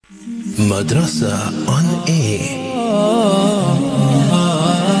Madrasa on air.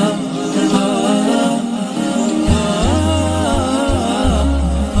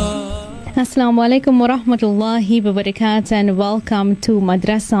 Assalamu alaikum wa rahmatullahi wa barakatuh, and welcome to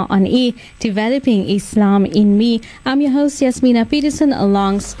Madrasa on Air, Developing Islam in Me. I'm your host Yasmina Peterson,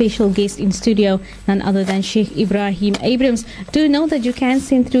 along special guest in studio, none other than Sheikh Ebrahim. Abrams, do know that you can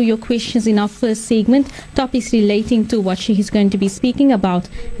send through your questions in our first segment, topics relating to what Sheikh is going to be speaking about,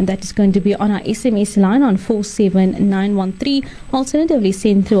 and that is going to be on our SMS line on 47913. Alternatively,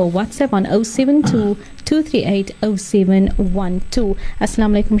 send through a WhatsApp on 072 238 0712.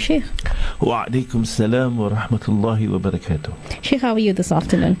 Assalamu alaikum, Sheikh. Wa alaikum salam wa rahmatullahi wa barakatuh. Sheikh, how are you this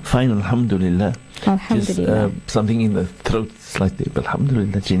afternoon? Fine, alhamdulillah. Alhamdulillah. Just something in the throat slightly, but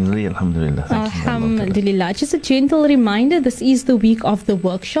alhamdulillah, generally alhamdulillah. Alhamdulillah. Just a gentle reminder, this is the week of the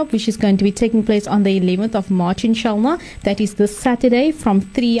workshop, which is going to be taking place on the 11th of March, inshallah. That is this Saturday from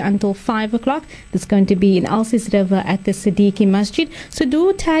 3 until 5 o'clock. That's going to be in Alsis River at the Siddiqui Masjid. So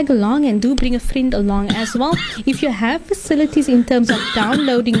do tag along and do bring a friend along as well. If you have facilities in terms of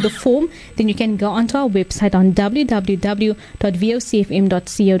downloading the form, then you can go onto our website on www.vocfm.co.za.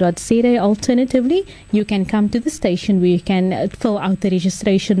 Alternatively, you can come to the station where you can fill out the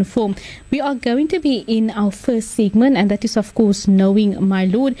registration form. We are going to be in our first segment, and that is of course Knowing My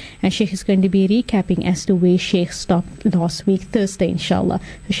Lord, and Sheikh is going to be recapping as to where Sheikh stopped last week, Thursday, inshallah.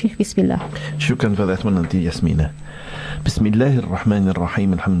 So Sheikh, bismillah. Shukran for that one, Auntie Yasmina. Bismillahir Rahmanir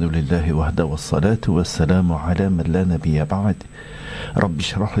Rahim. Alhamdulillahi wahda wassalatu wassalamu ala man la nabiyya ba'd. Rabbi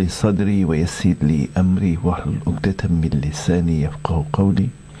shrah li sadri wa yassir li amri wahlul 'uqdatan min lisani yafqahu qawli.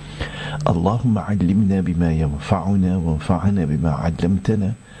 اللهم علمنا بما ينفعنا وانفعنا بما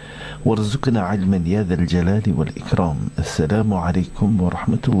علمتنا وارزقنا علما يا ذا الجلال والإكرام. السلام عليكم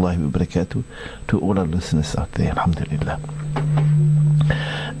ورحمة الله وبركاته to all our listeners out there. Alhamdulillah.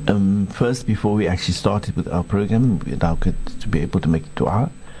 First, before we actually started with our program, we'd like to be able to make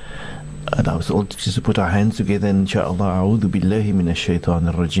dua. And I was all just to put our hands together, inshallah. أعوذ بالله من الشيطان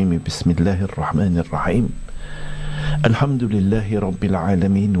الرجيم. بسم الله الرحمن الرحيم. الحمد لله رب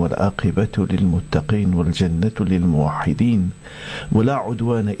العالمين والعاقبة للمتقين والجنة للموحدين ولا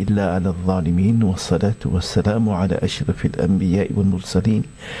عدوان إلا على الظالمين والصلاة والسلام على أشرف الأنبياء والمرسلين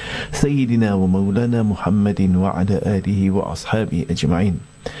سيدنا ومولانا محمد وعلى آله وأصحابه أجمعين.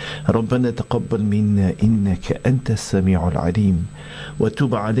 ربنا تقبل منا إنك أنت السميع العليم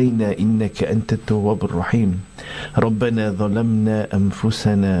وتب علينا إنك أنت التواب الرحيم. ربنا ظلمنا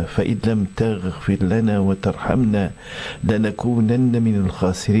أنفسنا فإن لم تغفر لنا وترحمنا لنكونن من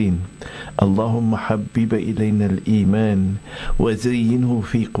الخاسرين. اللهم حبب إلينا الإيمان وزينه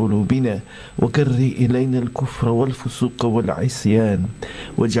في قلوبنا وكره إلينا الكفر والفسوق والعصيان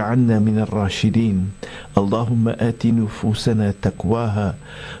واجعلنا من الراشدين. اللهم آت نفوسنا تقواها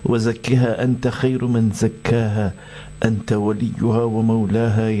وزكها أنت خير من زكاها أنت وليها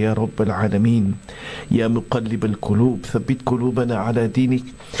ومولاها يا رب العالمين. يا مقلب القلوب ثبت قلوبنا على دينك.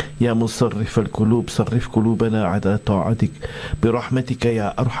 يا مصرف القلوب صرف قلوبنا على طاعتك برحمتك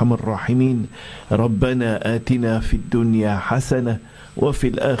يا أرحم الراحمين. ربنا آتنا في الدنيا حسنة وفي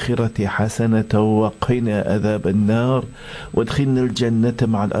الآخرة حسنة وقنا عذاب النار وادخلنا الجنة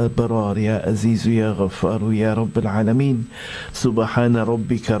مع الأبرار يا عزيز يا غفار يا رب العالمين. سبحان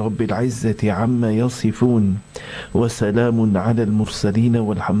ربك رب العزة عما يصفون وسلام على المرسلين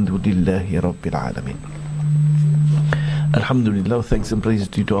والحمد لله رب العالمين. Alhamdulillah, thanks and praise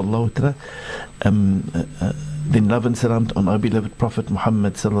due to Allah. Then love and salam on our beloved Prophet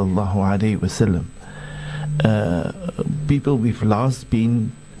Muhammad sallallahu alayhi wa sallam. People,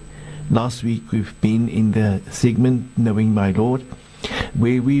 last week we've been in the segment Knowing My Lord,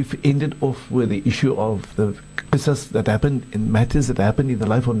 where we've ended off with the issue of the qisas that happened in matters that happened in the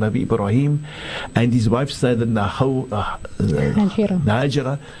life of Nabi Ebrahim and his wife Sayyidah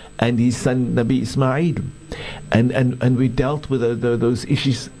Hajara and his son Nabi Ismail, and we dealt with those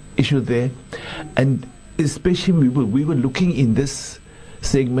issues there, and especially we were looking in this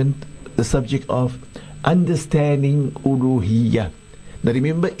segment the subject of understanding uluhiyya. Now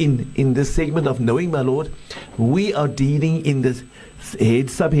remember, in this segment of Knowing My Lord, we are dealing in this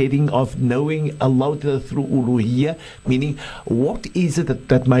subheading of knowing Allah through uluhiyya, meaning what is it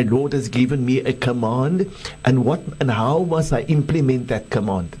that my Lord has given me a command, and how must I implement that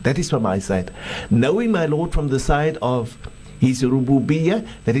command. That is from my side. Knowing my Lord from the side of His rububiyyah,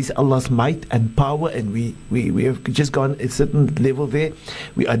 that is Allah's might and power, and we have just gone a certain level there.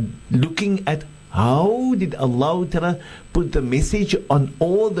 We are looking at how did Allah Ta'ala put the message on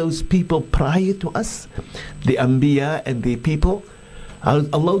all those people prior to us, the Anbiya and their people,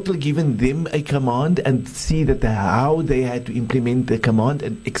 Allah had given them a command and see that how they had to implement the command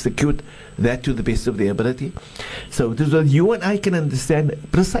and execute that to the best of their ability. So that you and I can understand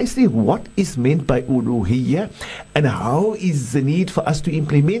precisely what is meant by uluhiyyah and how is the need for us to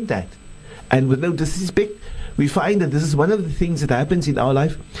implement that. And with no disrespect, we find that this is one of the things that happens in our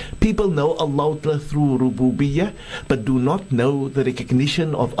life. People know Allah through rububiyyah, but do not know the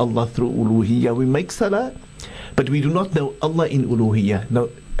recognition of Allah through uluhiyyah. We make salah, but we do not know Allah in uluhiyyah. Now,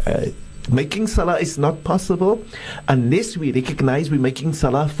 making salah is not possible unless we recognize we're making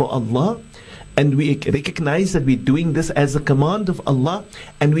salah for Allah, and we recognize that we're doing this as a command of Allah,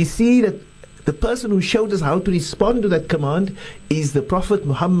 and we see that the person who showed us how to respond to that command is the Prophet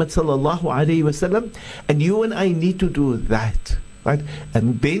Muhammad sallallahu alaihi wasallam, and you and I need to do that, right?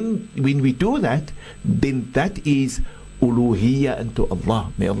 And then when we do that, then that is uluhiyyah unto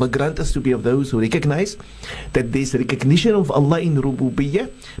Allah. May Allah grant us to be of those who recognize that there is recognition of Allah in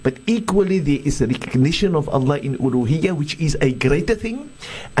rububiyyah, but equally there is a recognition of Allah in uluhiyyah, which is a greater thing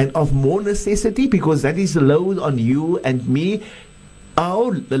and of more necessity, because that is the load on you and me,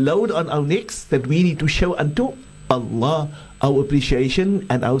 the load on our necks, that we need to show unto Allah our appreciation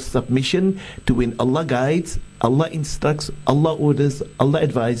and our submission to when Allah guides, Allah instructs, Allah orders, Allah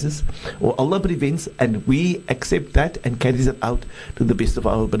advises, or Allah prevents, and we accept that and carries it out to the best of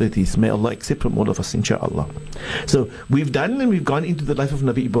our abilities. May Allah accept from all of us, inshaAllah. So we've done and we've gone into the life of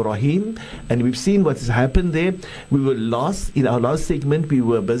Nabi Ebrahim, and we've seen what has happened there. We were lost in our last segment. We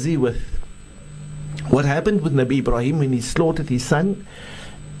were busy with what happened with Nabi Ebrahim when he slaughtered his son,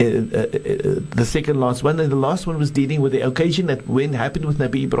 the second last one, and the last one was dealing with the occasion that when happened with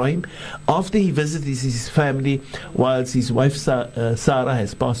Nabi Ebrahim after he visited his family whilst his wife Sarah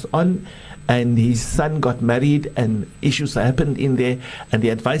has passed on, and his son got married, and issues happened in there, and the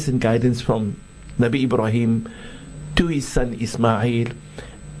advice and guidance from Nabi Ebrahim to his son Ismail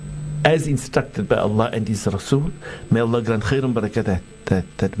as instructed by Allah and His Rasul. May Allah grant khair and barakah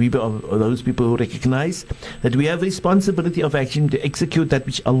that we be those people who recognize that we have responsibility of action to execute that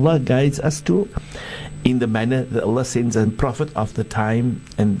which Allah guides us to in the manner that Allah sends a prophet after time,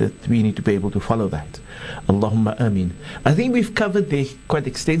 and that we need to be able to follow that. Allahumma ameen. I think we've covered there quite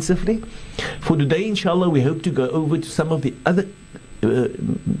extensively. For today, inshallah, we hope to go over to some of the other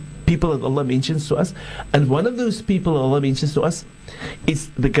people that Allah mentions to us, and one of those people Allah mentions to us is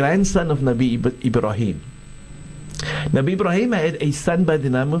the grandson of Nabi Ebrahim. Nabi Ebrahim had a son by the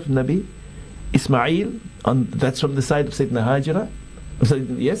name of Nabi Ismail, that's from the side of Sayyidina Hajra,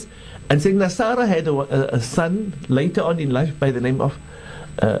 yes, and Sayyidina Sarah had a son later on in life by the name of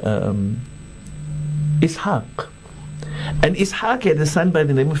Ishaq, and Ishaq had a son by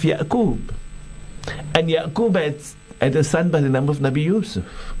the name of Yaqub, and Yaqub had a son by the name of Nabi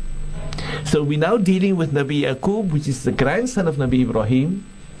Yusuf. So we're now dealing with Nabi Yaqub, which is the grandson of Nabi Ebrahim.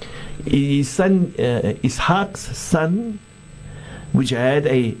 His son, Ishaq's son, which had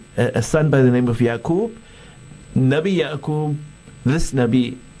a son by the name of Yaqub. Nabi Yaqub, this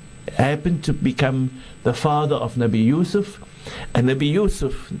Nabi, happened to become the father of Nabi Yusuf. And Nabi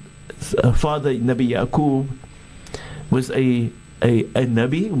Yusuf's father, Nabi Yaqub, was a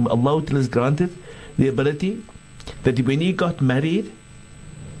Nabi whom Allah has granted the ability that when he got married,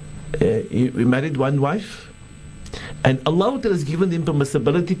 he married one wife, and Allah has given them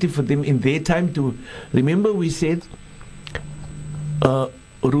permissibility for them in their time to remember. We said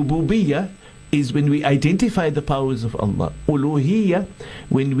rububiyyah is when we identify the powers of Allah. Uluhiyyah,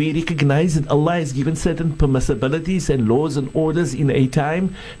 when we recognize that Allah has given certain permissibilities and laws and orders in a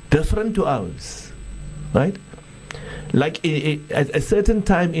time different to ours, right? Like at a certain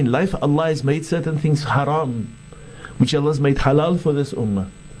time in life, Allah has made certain things haram, which Allah has made halal for this ummah.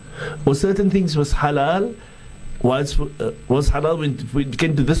 Or certain things was halal, was halal when it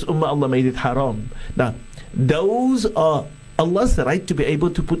came to this ummah, Allah made it haram. Now, those are Allah's right to be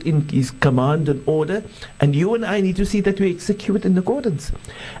able to put in His command and order, and you and I need to see that we execute in accordance.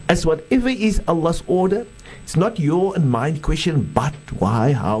 As whatever is Allah's order, it's not your and mine question, but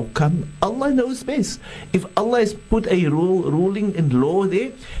why, how come? Allah knows best. If Allah has put a ruling and law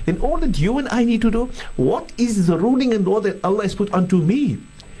there, then all that you and I need to do, what is the ruling and law that Allah has put onto me?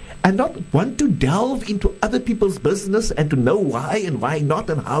 And not want to delve into other people's business and to know why and why not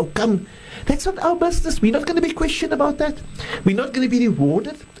and how come. That's not our business. We're not going to be questioned about that. We're not going to be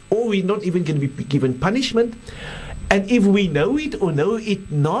rewarded, or we're not even going to be given punishment. And if we know it or know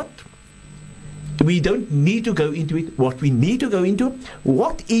it not, we don't need to go into it. What we need to go into,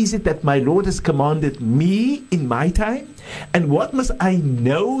 what is it that my Lord has commanded me in my time, and what must I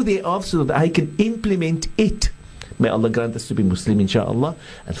know thereof so that I can implement it May Allah grant us to be Muslim, inshallah,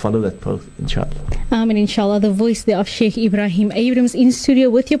 and follow that path, inshallah. Amen, inshallah. The voice there of Sheikh Ebrahim Abrams in studio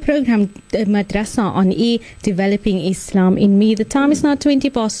with your program, Madrasa on Air, Developing Islam in Me. The time is now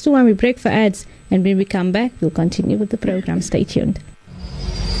 2:20 and we break for ads. And when we come back, we'll continue with the program. Stay tuned.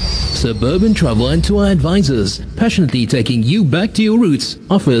 Suburban Travel and Tour Advisors, passionately taking you back to your roots,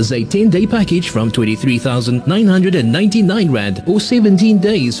 offers a 10-day package from 23,999 Rand or 17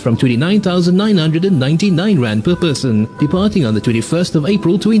 days from 29,999 Rand per person, departing on the 21st of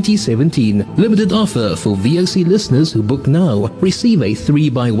April 2017. Limited offer for VOC listeners who book now. Receive a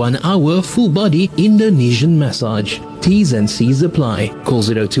 3x1 hour full-body Indonesian massage. T's and C's apply. Call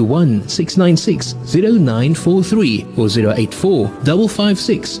 021 696 0943 or 084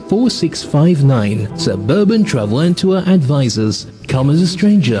 556 4659. Suburban Travel and Tour Advisors. Come as a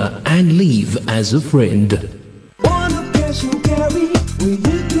stranger and leave as a friend.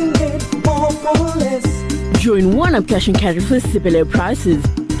 Join One Up Cash and Carry for similar prices.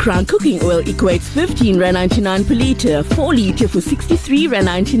 Crown cooking oil equates 15 Rand 99 per litre, 4 litre for 63 Rand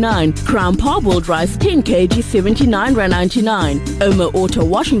 99. Crown parboiled rice 10 kg 79 Rand 99. Omo Auto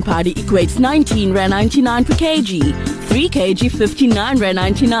washing powder equates 19 Rand 99 per kg, 3 kg 59 Rand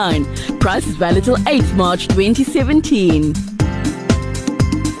 99. Price is valid till 8th March 2017.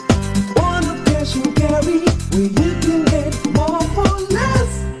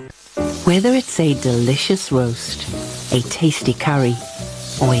 Whether it's a delicious roast, a tasty curry,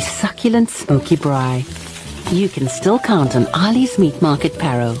 or a succulent smoky braai, you can still count on Ali's Meat Market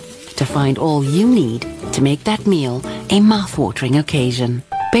Paro to find all you need to make that meal a mouth-watering occasion.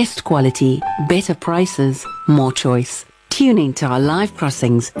 Best quality, better prices, more choice. Tune in to our live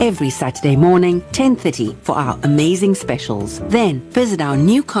crossings every Saturday morning, 10:30 for our amazing specials. Then visit our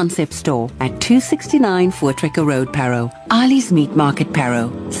new concept store at 269 Voortrekker Road, Paro. Ali's Meat Market Paro,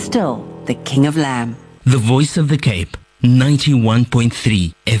 still the king of lamb. The voice of the Cape,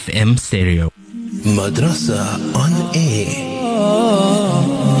 91.3 FM stereo. Madrasa on Air.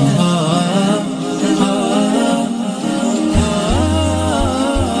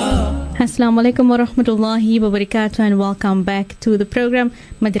 Assalamu alaikum wa rahmatullahi wa barakatuh and welcome back to the program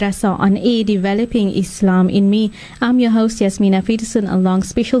Madrasa on Air, Developing Islam in Me. I'm your host Yasmina Peterson, along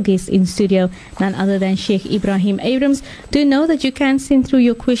special guest in studio, none other than Sheikh Ebrahim Abrams. Do know that you can send through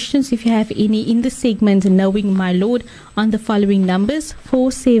your questions if you have any in the segment Knowing My Lord on the following numbers.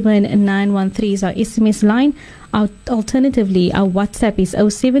 47913 is our SMS line. Alternatively, our WhatsApp is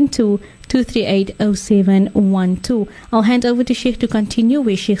 072-238-0712. I'll hand over to Sheikh to continue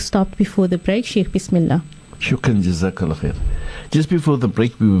where Sheikh stopped before the break. Sheikh, Bismillah. Shukran, Jazakallah khair. Just before the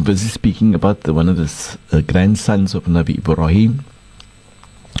break, we were busy speaking about one of the grandsons of Nabi Ebrahim.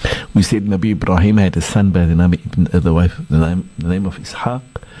 We said Nabi Ebrahim had a son by the name of Ishaq.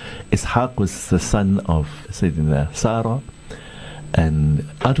 Ishaq was the son of Sayyidina Sarah, and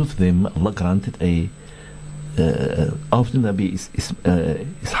out of them Allah granted after Nabi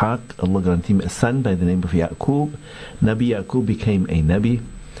Ishaq, Allah granted him a son by the name of Yaqub. Nabi Yaqub became a Nabi.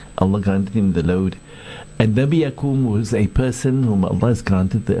 Allah granted him the load. And Nabi Yaqub was a person whom Allah has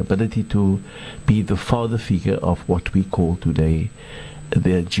granted the ability to be the father figure of what we call today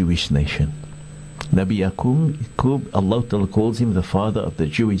the Jewish nation. Nabi Yaqub, Allah Ta'ala calls him the father of the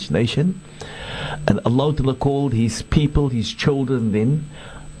Jewish nation. And Allah Ta'ala called his people, his children then,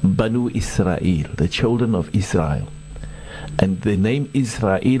 Banu Israel, the children of Israel. And the name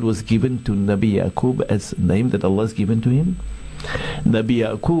Israel was given to Nabi Yaqub as a name that Allah has given to him. Nabi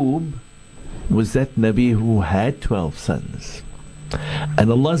Yaqub was that Nabi who had 12 sons.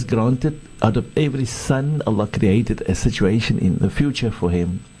 And Allah has granted, out of every son, Allah created a situation in the future for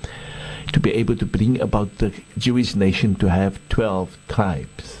him to be able to bring about the Jewish nation to have 12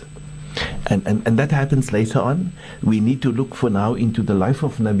 tribes. And that happens later on. We need to look for now into the life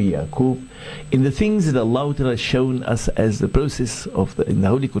of Nabi Yaqub, in the things that Allah has shown us as the process of in the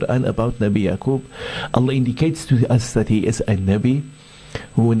Holy Quran about Nabi Yaqub. Allah indicates to us that he is a Nabi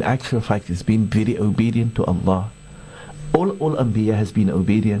who in actual fact has been very obedient to Allah. All Anbiya has been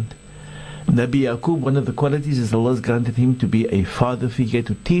obedient. Nabi Yaqub, one of the qualities is Allah has granted him to be a father figure,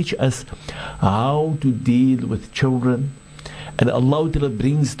 to teach us how to deal with children. And Allah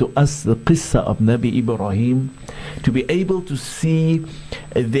brings to us the qissa of Nabi Ebrahim to be able to see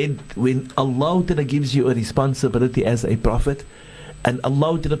that when Allah gives you a responsibility as a prophet, and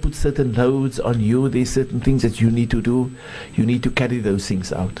Allah puts certain loads on you, there's certain things that you need to do. You need to carry those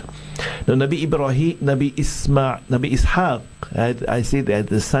things out. Now Nabi Ibrahim, Nabi Ishaq had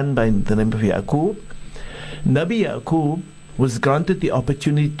the son by the name of Yaqub. Nabi Yaqub was granted the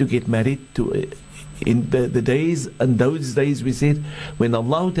opportunity to get married to In the days, and those days we said, when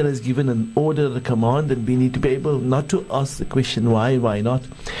Allah has given an order, a command, then we need to be able not to ask the question why not.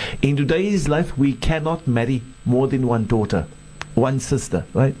 In today's life, we cannot marry more than one daughter, one sister,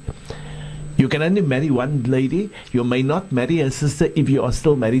 right? You can only marry one lady. You may not marry a sister if you are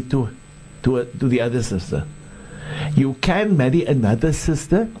still married to the other sister. You can marry another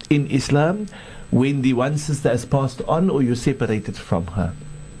sister in Islam when the one sister has passed on or you separated from her.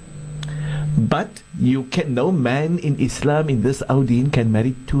 But no man in Islam in this Audin can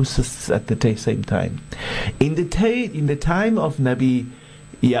marry two sisters at the same time. In the time of Nabi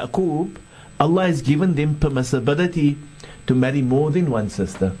Yaqub, Allah has given them permissibility to marry more than one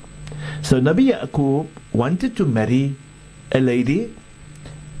sister. So Nabi Yaqub wanted to marry a lady,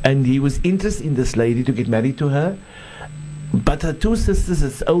 and he was interested in this lady to get married to her, but her two sisters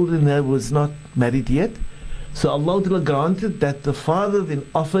as older than her was not married yet. So Allah granted that the father then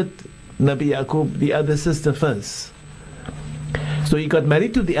offered Nabi Yaqub the other sister first. So he got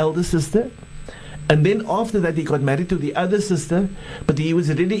married to the elder sister, and then after that he got married to the other sister, but he was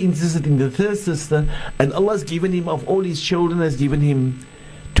really interested in the third sister, and Allah has given him, of all his children, has given him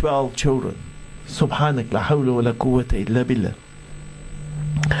 12 children. Subhanak, la hawla wa la quwwata illa billah.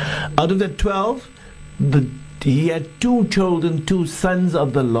 Out of the 12, he had 2 children, 2 sons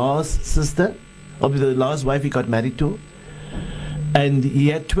of the last sister, of the last wife he got married to, and he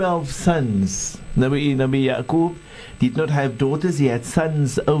had 12 sons. Nabi Yaqub did not have daughters, he had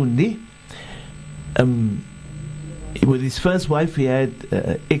sons only. With his first wife he had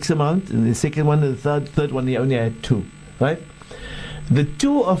X amount, and the second one and the third one he only had 2, right? The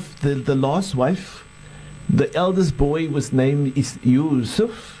 2 of the last wife, the eldest boy was named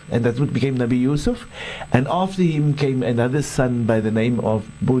Yusuf, and that's what became Nabi Yusuf, and after him came another son by the name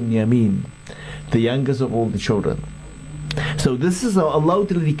of Bunyamin, the youngest of all the children. So this is how Allah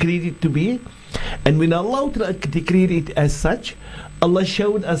decreed it to be, and when Allah decreed it as such, Allah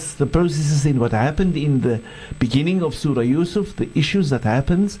showed us the processes in what happened in the beginning of Surah Yusuf, the issues that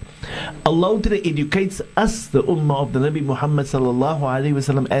happens. Allah educates us, the Ummah of the Nabi Muhammad sallallahu alaihi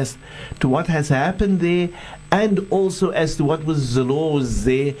wasallam, as to what has happened there, and also as to what was the laws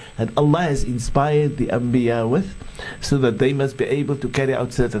there, and Allah has inspired the Anbiya with, so that they must be able to carry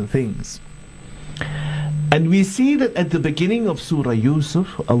out certain things. And we see that at the beginning of Surah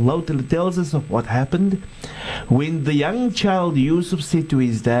Yusuf, Allah tells us of what happened when the young child Yusuf said to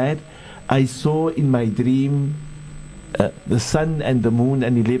his dad, I saw in my dream the sun and the moon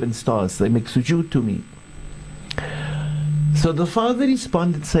and 11 stars. They make sujood to me. So the father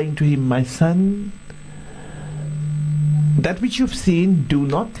responded saying to him, my son, that which you've seen, do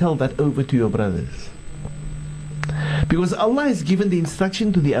not tell that over to your brothers. Because Allah has given the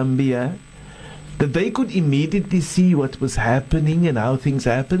instruction to the Anbiya that they could immediately see what was happening and how things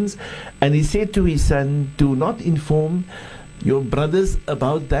happens. And he said to his son, do not inform your brothers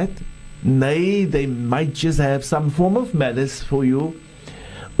about that. Nay, they might just have some form of malice for you,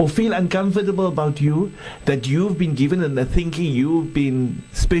 or feel uncomfortable about you, that you've been given and they're thinking you've been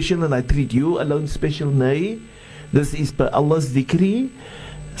special and I treat you alone special. Nay, this is per Allah's decree.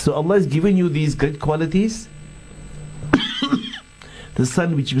 So Allah has given you these great qualities. The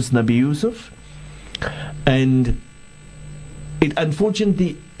son which was Nabi Yusuf, and it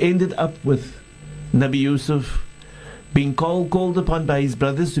unfortunately ended up with Nabi Yusuf being called upon by his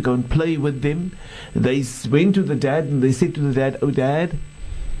brothers to go and play with them. They went to the dad and they said to the dad, oh dad,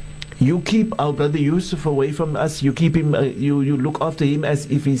 you keep our brother Yusuf away from us. You keep him, you look after him as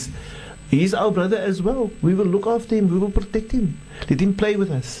if he's our brother as well. We will look after him, we will protect him. Let him play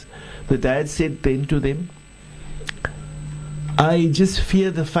with us. The dad said then to them, I just fear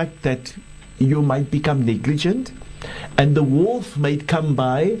the fact that you might become negligent, and the wolf might come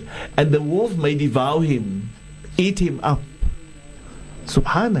by, and the wolf may devour him, eat him up.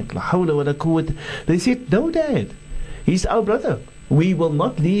 Subhanak, la hawla wa la quwwata. They said, no dad, he's our brother. We will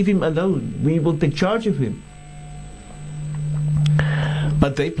not leave him alone. We will take charge of him.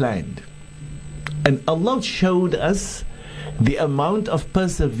 But they planned. And Allah showed us the amount of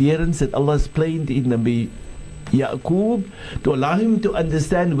perseverance that Allah has planned in Nabi Yaqub, to allow him to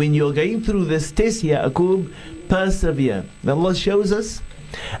understand, when you're going through this test, Yaqub, persevere. Allah shows us,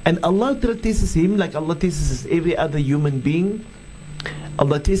 and Allah tests him like Allah tests every other human being.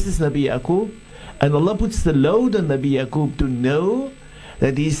 Allah tests Nabi Yaqub, and Allah puts the load on Nabi Yaqub to know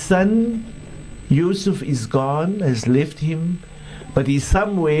that his son Yusuf is gone, has left him, but he's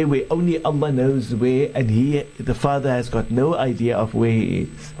somewhere where only Allah knows where, and the father has got no idea of where he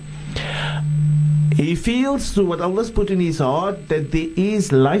is. He feels through what Allah's put in his heart that there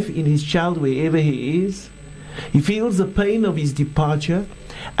is life in his child wherever he is, He feels the pain of his departure,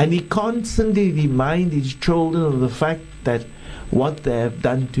 and he constantly reminds his children of the fact that what they have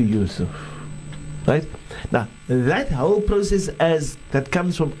done to Yusuf. Right? Now, that whole process that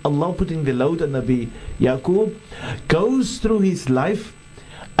comes from Allah putting the load on Nabi Yaqub goes through his life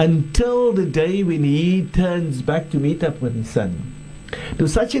until the day when he turns back to meet up with his son. To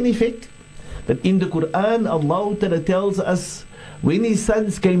such an effect that in the Quran, Allah Ta'ala tells us when his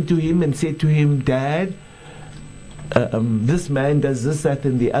sons came to him and said to him, Dad, this man does this, that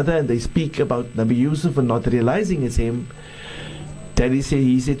and the other, and they speak about Nabi Yusuf and not realizing it's him. Daddy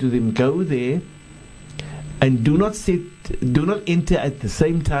he said to them, go there and do not enter at the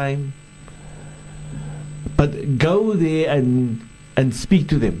same time, but go there and speak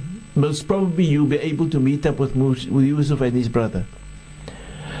to them. Most probably you'll be able to meet up with Yusuf and his brother.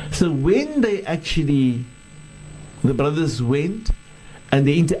 So when the brothers went and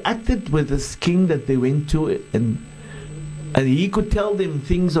they interacted with this king that they went to, and he could tell them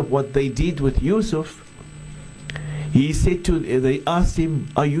things of what they did with Yusuf, they asked him,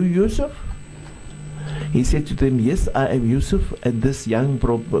 are you Yusuf? He said to them, yes, I am Yusuf, and this young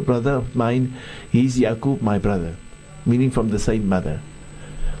brother of mine, he's Yaqub, my brother, meaning from the same mother.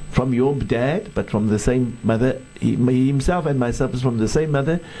 From your dad, but from the same mother. He himself and myself is from the same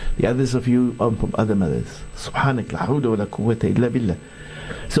mother. The others of you are from other mothers. Subhanak, la hawla wa la quwwata illa billah.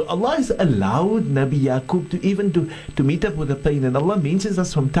 So Allah has allowed Nabi Yaqub to meet up with the pain, and Allah mentions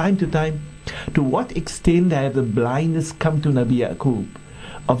us from time to time to what extent had the blindness come to Nabi Yaqub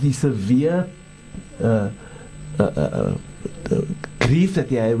of the severe grief that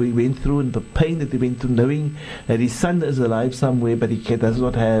he went through and the pain that he went through, knowing that his son is alive somewhere, but he does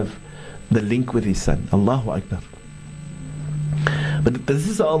not have the link with his son. Allahu Akbar. But this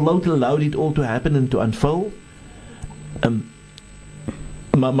is Allah allowed it all to happen and to unfold.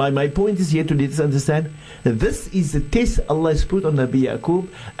 My point is here to let us understand that this is the test Allah has put on Nabi Yaqub,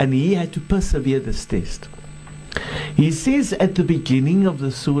 and he had to persevere this test. He says at the beginning of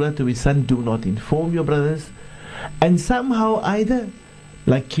the surah to his son, do not inform your brothers. And somehow either,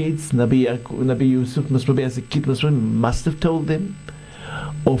 like kids, Nabi Yusuf as a kid must have told them,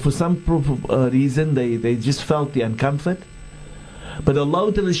 or for some reason they just felt the uncomfort. But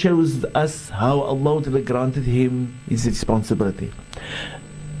Allah Ta'ala shows us how Allah Ta'ala granted him his responsibility.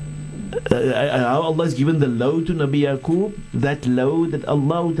 How Allah has given the load to Nabi Yaqub, that load that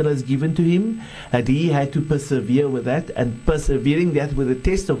Allah Ta'ala has given to him, and he had to persevere with that, and persevering that with the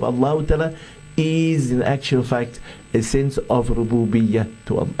test of Allah Ta'ala is in actual fact a sense of rububiyyah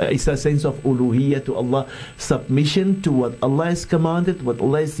to Allah. It's a sense of uluhiyyah to Allah, submission to what Allah has commanded, what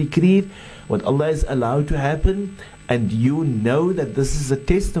Allah has decreed, what Allah has allowed to happen, and you know that this is a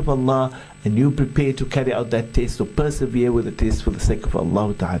test of Allah, and you prepare to carry out that test, to persevere with the test for the sake of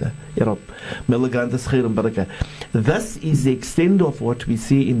Allah Ta'ala. Ya Rabb, may Allah grant us khair and barakah. Thus is the extent of what we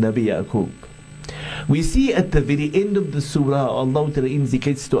see in Nabi Yaqub. We see at the very end of the surah, Allah Ta'ala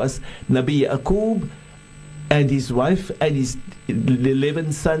indicates to us Nabi Yaqub and his wife and his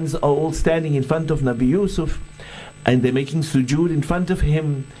 11 sons are all standing in front of Nabi Yusuf, and they're making sujood in front of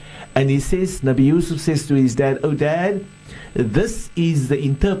him. And Nabi Yusuf says to his dad, oh dad, this is the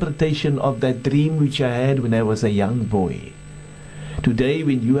interpretation of that dream which I had when I was a young boy. Today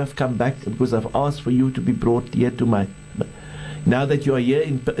when you have come back, because I've asked for you to be brought here to my... Now that you are here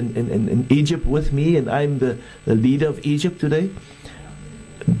in Egypt with me, and I'm the leader of Egypt today,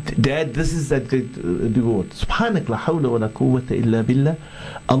 Dad, this is that great reward. Subhanak, la hawla wa la quwwata illa billah.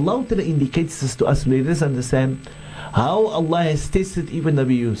 Allah Ta'ala indicates this to us. Let us understand how Allah has tested even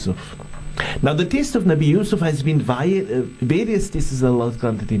Nabi Yusuf. Now the test of Nabi Yusuf has been various tests Allah has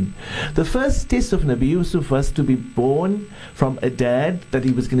granted him. The first test of Nabi Yusuf was to be born from a dad that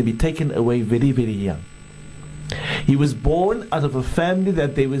he was going to be taken away very, very young. He was born out of a family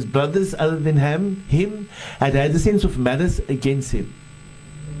that there was brothers other than him and had a sense of malice against him.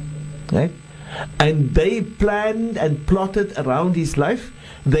 Right? And they planned and plotted around his life.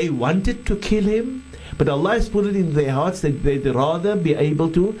 They wanted to kill him, but Allah has put it in their hearts that they'd rather be able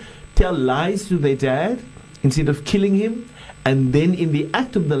to tell lies to their dad instead of killing him. And then in the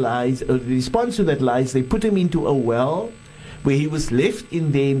act of the lies, or the response to that lies, they put him into a well where he was left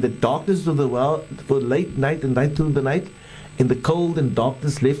in there in the darkness of the well for late night and right through the night, in the cold and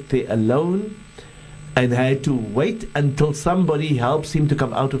darkness, left there alone, and had to wait until somebody helps him to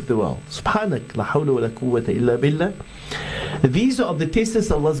come out of the well. Subhanak, la hawla wa la quwwata illa billah. These are the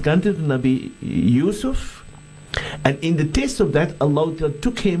tests Allah has granted to Nabi Yusuf, and in the test of that, Allah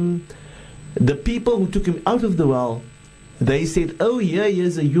took him, the people who took him out of the well, they said, oh yeah, he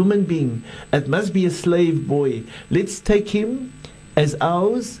is a human being, it must be a slave boy, let's take him as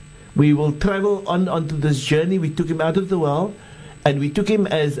ours, we will travel onto this journey. We took him out of the well, and we took him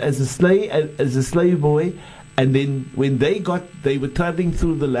as a slave boy. And then when they were traveling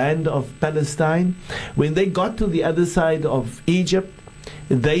through the land of Palestine. When they got to the other side of Egypt,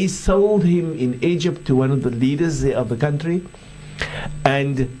 they sold him in Egypt to one of the leaders of the country,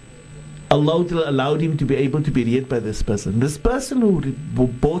 and Allah allowed him to be able to be reared by this person. This person who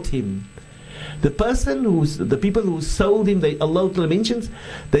bought him, the people who sold him, Allah mentions,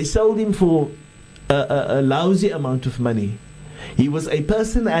 they sold him for a lousy amount of money. He was a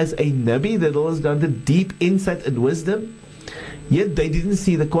person as a Nabi that was granted deep insight and wisdom, yet they didn't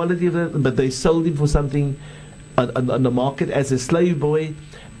see the quality of it, but they sold him for something on the market as a slave boy.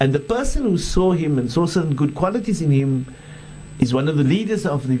 And the person who saw him and saw certain good qualities in him is one of the leaders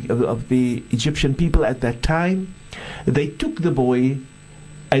of the Egyptian people at that time. They took the boy,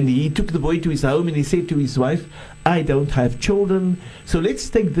 and he took the boy to his home, and he said to his wife, I don't have children, so let's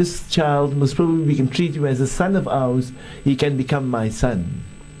take this child. Most probably we can treat him as a son of ours. He can become my son.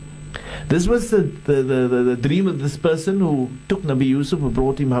 This was the dream of this person who took Nabi Yusuf, who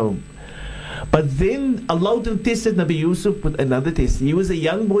brought him home. But then Allah tested Nabi Yusuf with another test. He was a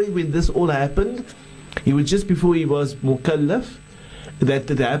young boy when this all happened. He was just before he was mukallaf. That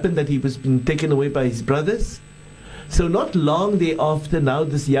happened, that he was being taken away by his brothers. So not long thereafter, now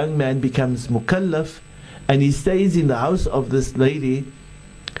this young man becomes mukallaf, and he stays in the house of this lady.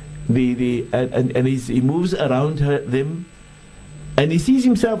 And he moves around them, and he sees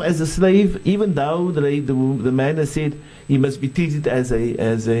himself as a slave, even though the man has said he must be treated as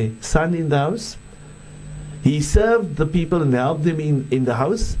a son in the house. He served the people and helped them in the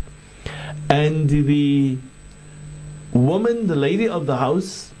house. And the woman, the lady of the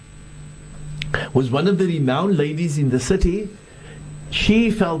house, was one of the renowned ladies in the city.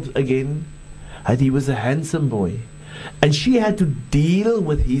 She felt again that he was a handsome boy, and she had to deal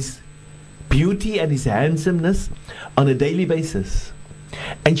with his beauty and his handsomeness on a daily basis.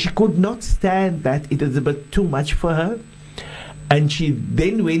 And she could not stand that. It was a bit too much for her. And she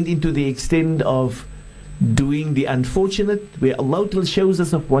then went into the extent of doing the unfortunate, where Allah shows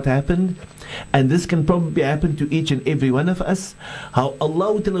us of what happened. And this can probably happen to each and every one of us. How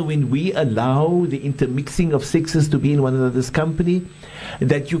Allah, when we allow the intermixing of sexes to be in one another's company,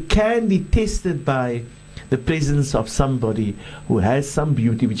 that you can be tested by the presence of somebody who has some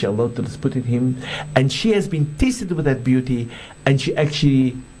beauty which Allah has put in him, and she has been tested with that beauty, and she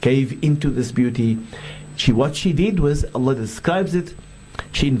actually gave into this beauty. What she did was, Allah describes it,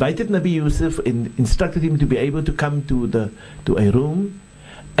 she invited Nabi Yusuf and instructed him to be able to come to a room.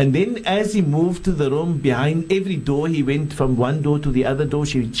 And then as he moved to the room, behind every door, he went from one door to the other door.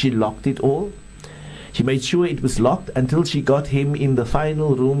 She locked it all. She made sure it was locked until she got him in the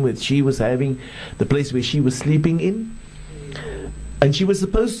final room which she was having, the place where she was sleeping in. And she was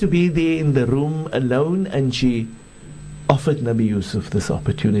supposed to be there in the room alone, and she offered Nabi Yusuf this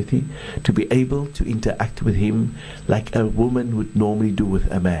opportunity to be able to interact with him like a woman would normally do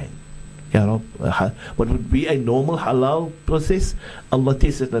with a man. Ya Rab, what would be a normal halal process, Allah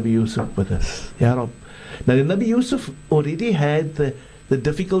tested Nabi Yusuf with us. Ya Rab. Now Nabi Yusuf already had the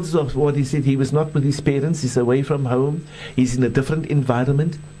difficulties of what he said. He was not with his parents, he's away from home, he's in a different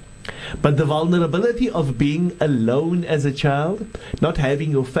environment. But the vulnerability of being alone as a child, not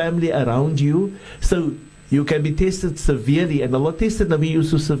having your family around you, so you can be tested severely, and Allah tested Nabi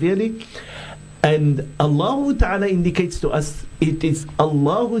Yusuf severely. And Allah Ta'ala indicates to us, it is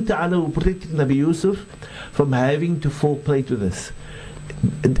Allah Ta'ala who protected Nabi Yusuf from having to fall prey to this.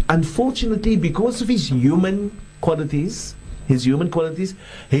 And unfortunately, because of his human qualities, he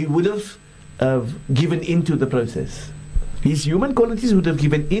would have given in to the process. His human qualities would have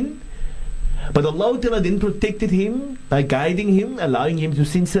given in, but Allah Ta'ala then protected him by guiding him, allowing him to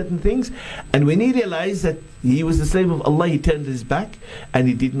see certain things. And when he realized that he was the slave of Allah, he turned his back and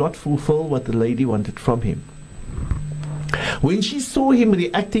he did not fulfill what the lady wanted from him. When she saw him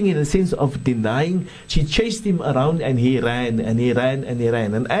reacting in a sense of denying, she chased him around, and he ran and he ran and he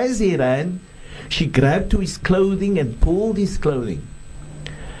ran. And as he ran, she grabbed to his clothing and pulled his clothing.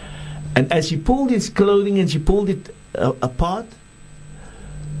 And as she pulled his clothing and she pulled it apart,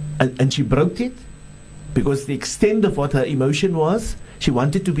 and she broke it, because the extent of what her emotion was, she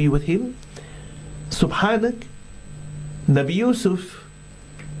wanted to be with him. Subhanak, Nabi Yusuf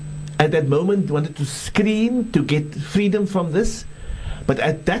at that moment wanted to scream to get freedom from this, but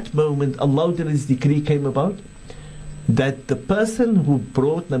at that moment Allah's decree came about that the person who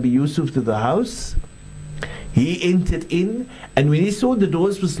brought Nabi Yusuf to the house, he entered in, and when he saw the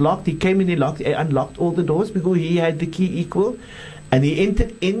doors was locked, he came in, he unlocked all the doors because he had the key equal, and he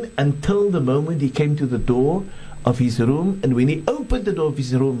entered in until the moment he came to the door of his room, and when he opened the door of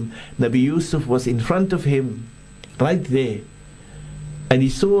his room, Nabi Yusuf was in front of him, right there, and he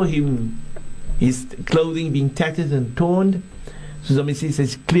saw him, his clothing being tattered and torn. Soos dan mense sê,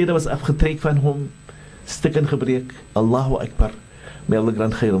 sy klere was afgetrek van hom, stuk en gebreek. Allahu Akbar. May Allah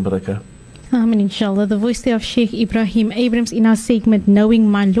grant khair en barakah. Amen, inshallah. The voice there of Sheikh Ebrahim Abrams in our segment Knowing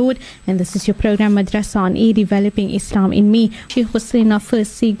My Lord, and this is your program Madrasa on Air, Developing Islam in Me. Sheikh was still in our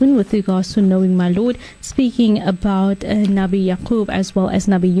first segment with regards to Knowing My Lord, speaking about Nabi Yaqub as well as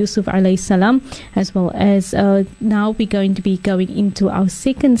Nabi Yusuf alayhi salam, as well as now we're going to be going into our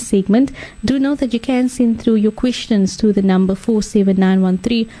second segment. Do know that you can send through your questions to the number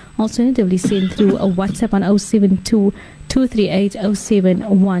 47913. Alternatively, send through a WhatsApp on 072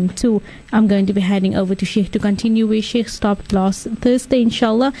 2380712. I'm going to be heading over to Sheikh to continue where Sheikh stopped last Thursday,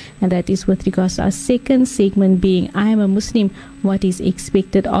 inshallah, and that is with regards to our second segment being I am a Muslim, what is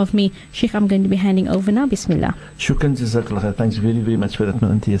expected of me. Sheikh, I'm going to be handing over now. Bismillah. Shukran, jazakallah. Thanks very, very much for that,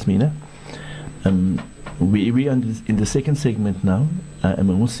 Auntie Yasmina. We are in the second segment now. I am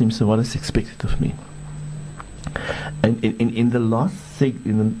a Muslim, so what is expected of me? And in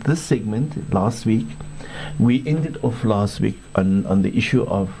this segment last week, we ended off last week on the issue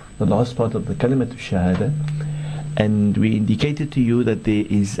of the last part of the Kalimat Shahada, and we indicated to you that there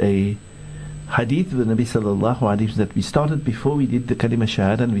is a hadith of the Nabi Sallallahu Alaihi Wasallam that we started before we did the Kalimat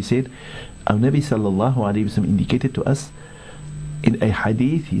Shahada, and we said our Nabi Sallallahu Alaihi Wasallam indicated to us in a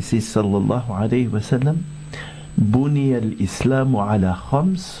hadith, he says Sallallahu Alaihi Wasallam, Buniya al-Islamu ala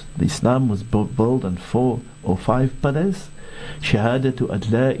khams, the Islam was built on 4 or 5 pillars. Shahadatu an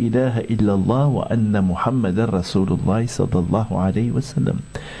la ilaha illallah wa anna Muhammadan Rasulullah sallallahu alayhi wasallam.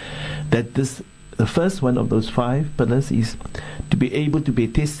 That the first one of those 5 pillars is to be able to be a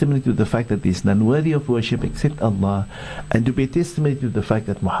testimony to the fact that there is none worthy of worship except Allah, and to be a testimony to the fact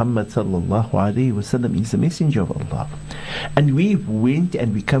that Muhammad sallallahu alayhi wasallam is the messenger of Allah. And we went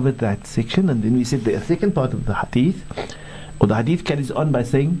and we covered that section, and then we said the second part of the hadith, or the hadith carries on by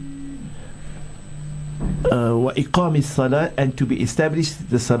saying وَإِقَامِ الصَّلَاةِ, and to be established,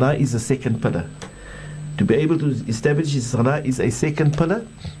 the salah is the second pillar. To be able to establish the salah is a second pillar,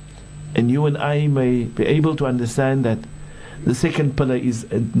 and you and I may be able to understand that the second pillar is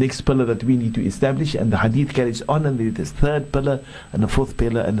a next pillar that we need to establish, and the hadith carries on, and there is third pillar, and the fourth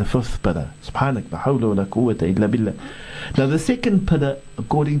pillar, and the fifth pillar. Subhanak, la hawla wa la quwwata illa billah. Now the second pillar,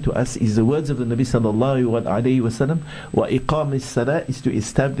 according to us, is the words of the Nabi sallallahu alayhi wa sallam, وَإِقَامِ الصَّلَاةِ, is to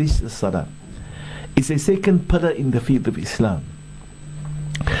establish the salah. It's a second pillar in the field of Islam.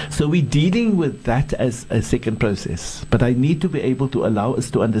 So we're dealing with that as a second process. But I need to be able to allow us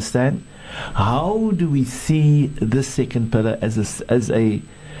to understand, how do we see this second pillar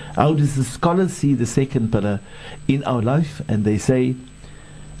how does the scholars see the second pillar in our life? And they say,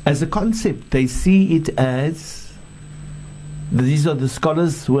 as a concept, they see it as, these are the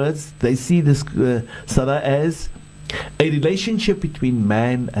scholars' words, they see this salah as a relationship between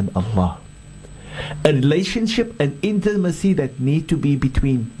man and Allah. A relationship and intimacy that need to be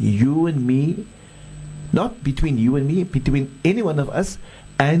between you and me, not between you and me, between any one of us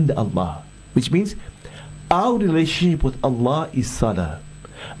and Allah. Which means our relationship with Allah is salah.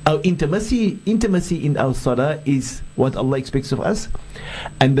 Our intimacy in our salah is what Allah expects of us,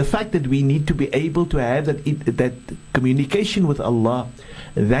 and the fact that we need to be able to have that communication with Allah,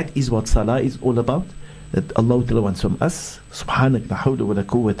 that is what salah is all about. That Allah wants from us. Subhanak, la hawla wa la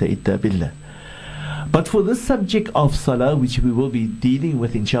quwwata illa billah. But for this subject of salah, which we will be dealing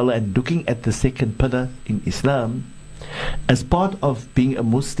with inshallah, and looking at the second pillar in Islam as part of being a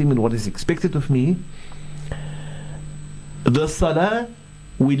Muslim and what is expected of me, the salah,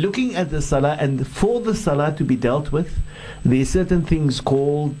 we're looking at the salah, and for the salah to be dealt with, there are certain things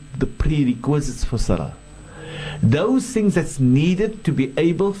called the prerequisites for salah. Those things that's needed to be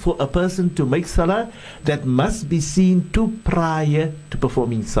able for a person to make salah, that must be seen to prior to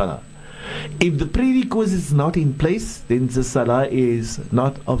performing salah. If the prerequisite is not in place, then the salah is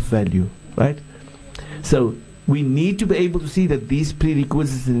not of value, right? So we need to be able to see that these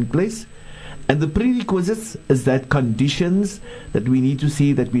prerequisites are in place, and the prerequisites is that conditions that we need to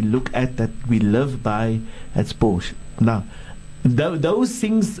see, that we look at, that we live by as portion. Now, those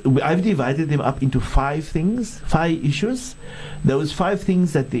things, I've divided them up into 5 things, 5 issues. Those 5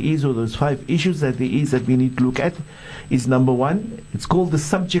 things that there is, or those 5 issues that there is that we need to look at, is number 1, it's called the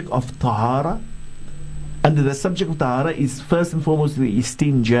subject of tahara. Under the subject of tahara is first and foremost the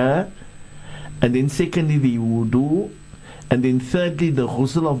istinja, and then secondly the wudu, and then thirdly the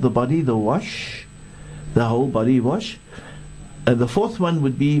ghusl of the body, the wash, the whole body wash, and the fourth one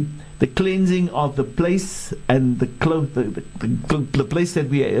would be the cleansing of the place and the place that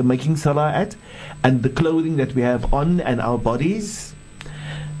we are making salah at, and the clothing that we have on and our bodies.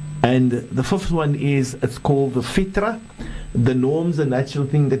 And the fifth one is, it's called the fitra, the norms, the natural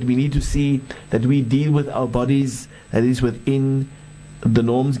thing that we need to see, that we deal with our bodies, that is within the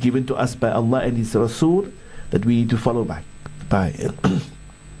norms given to us by Allah and His Rasul, that we need to follow by.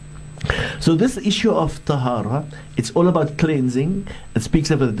 So this issue of tahara, it's all about cleansing. It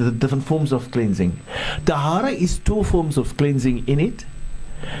speaks of the different forms of cleansing. Tahara is two forms of cleansing in it.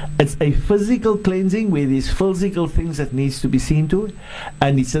 It's a physical cleansing where there's physical things that needs to be seen to,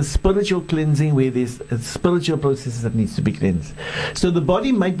 and it's a spiritual cleansing where there's spiritual processes that needs to be cleansed. So the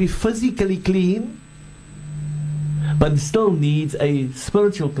body might be physically clean, but it still needs a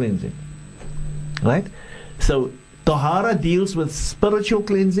spiritual cleansing, right? So tahara deals with spiritual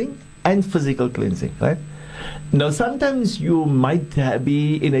cleansing and physical cleansing, right? Now sometimes you might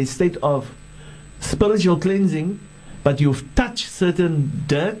be in a state of spiritual cleansing, but you've touched certain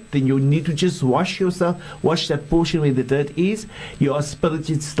dirt, then you need to just wash yourself, wash that portion where the dirt is. You are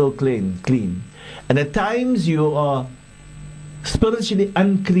spiritually still clean. And at times you are spiritually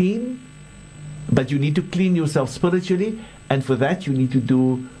unclean, but you need to clean yourself spiritually, and for that you need to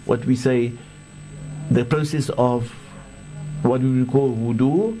do what we say, the process of what we call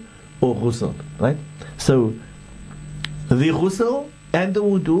wudu or ghusl, right? So the ghusl and the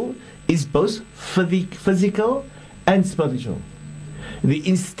wudu is both physical and spiritual. The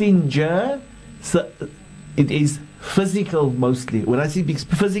istinja, so it is physical mostly. When I say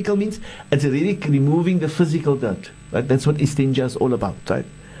physical, means it's really removing the physical dirt, right? That's what istinja is all about, right?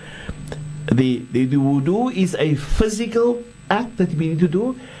 The wudu is a physical act that we need to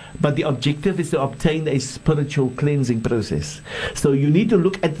do, but the objective is to obtain a spiritual cleansing process. So you need to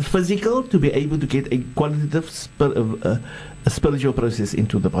look at the physical to be able to get a qualitative a spiritual process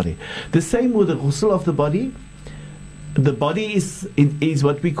into the body. The same with the ghusl of the body. The body is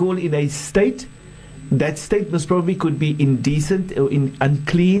what we call in a state. That state most probably could be indecent or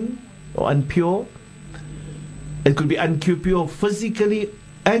unclean or unpure. It could be unpure physically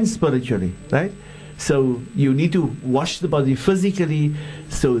and spiritually, right? So you need to wash the body physically.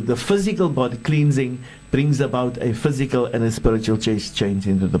 So the physical body cleansing brings about a physical and a spiritual change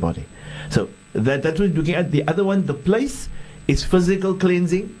into the body. So that's what we're looking at. The other one, the place, is physical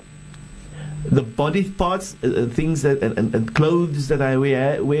cleansing. The body parts, things that and clothes that I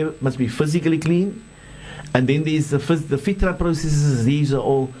wear must be physically clean. And then there's the fitra processes. These are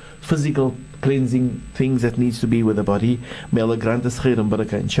all physical cleansing things that needs to be with the body. May Allah grant us khair and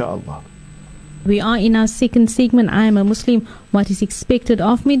barakah, inshaAllah. We are in our second segment, I am a Muslim, what is expected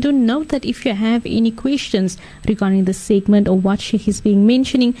of me. Do note that if you have any questions regarding the segment or what Sheikh is being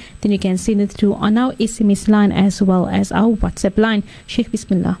mentioning, then you can send it through on our SMS line as well as our WhatsApp line. Sheikh,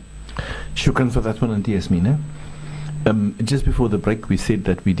 Bismillah. Shukran for that one, Auntie Yasmina. Just before the break, we said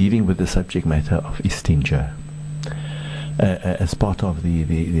that we're dealing with the subject matter of istinja as part of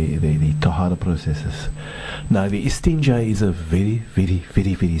the tahara processes. Now, the istinja is a very, very,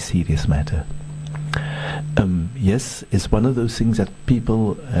 very, very serious matter. Yes, it's one of those things that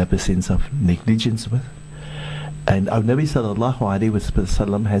people have a sense of negligence with. And our Nabi sallallahu alayhi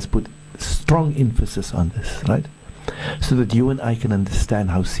wasallam has put strong emphasis on this, right? So that you and I can understand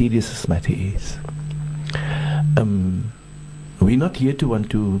how serious this matter is. We're not here to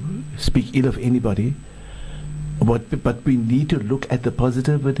want to speak ill of anybody, but we need to look at the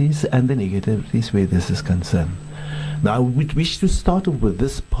positivities and the negativities where this is concerned. Now, I would wish to start off with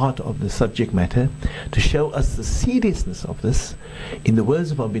this part of the subject matter to show us the seriousness of this. In the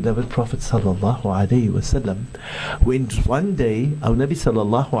words of our beloved Prophet sallallahu alaihi wasallam, when one day our Nabi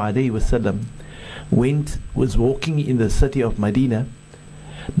sallallahu alaihi wasallam was walking in the city of Medina,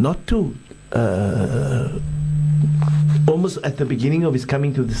 not to almost at the beginning of his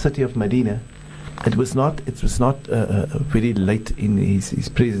coming to the city of Medina. It was not very late in his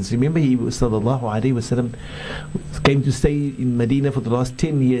presence. Remember, he was sallallahu alaihi wasallam came to stay in Medina for the last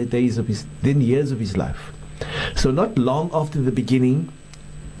 10 years of his life. So not long after the beginning,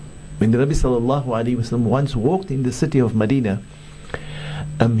 when the Nabi sallallahu alaihi wasallam once walked in the city of Medina,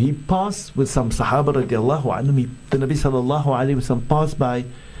 he passed with some Sahaba radiallahu anhum. The Nabi sallallahu alaihi wasallam passed by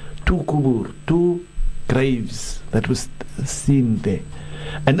two graves that was seen there.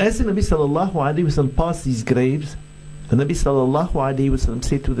 And as the Nabi sallallahu alaihi wasallam passed these graves, the Nabi sallallahu alaihi wasallam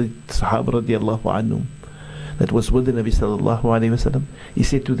said to the Sahaba radiallahu anhum that was with the Nabi sallallahu alaihi wasallam, he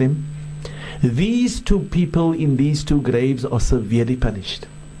said to them, these two people in these two graves are severely punished.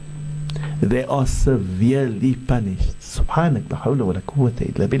 They are severely punished. Subhanak, la hawla wa la quwwata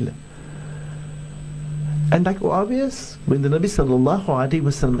illa billah. And like obvious, when the Nabi sallallahu alayhi wa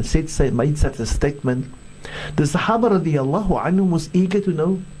sallam made such a statement, the Sahaba radiallahu anhum was eager to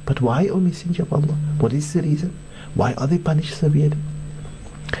know, but why, O Messenger of Allah? What is the reason? Why are they punished severely?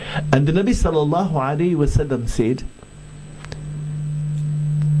 And the Nabi sallallahu alayhi wa sallam said,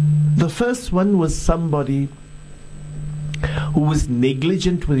 the first one was somebody who was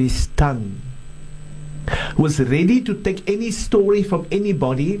negligent with his tongue, was ready to take any story from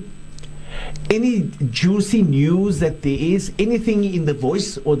anybody, any juicy news that there is, anything in the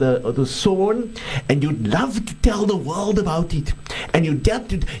voice or the song, and you'd love to tell the world about it. And you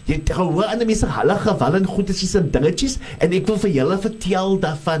hoor ander mense hulle gewel en goedetjies en dingetjies, en ek wil vir julle vertel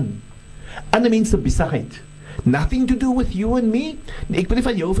daarvan. Ander mense besigheid. Nothing to do with you and me. Ek wil nie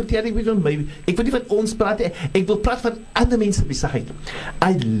van jou vertel, ek wil nie van ons praat, ek wil praat van ander mense besigheid.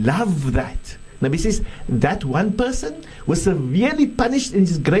 I love that. Nabi says that one person was severely punished in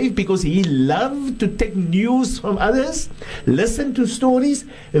his grave because he loved to take news from others, listen to stories,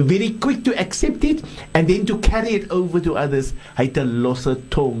 very quick to accept it, and then to carry it over to others. Hy het 'n losse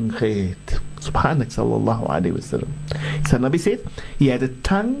tong gehad. Subhanak sallallahu alayhi wa sallam. So Nabi said he had a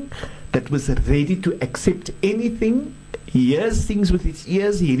tongue that was ready to accept anything. He hears things with his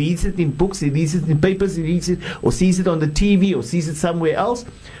ears, he reads it in books, he reads it in papers, he reads it or sees it on the TV or sees it somewhere else,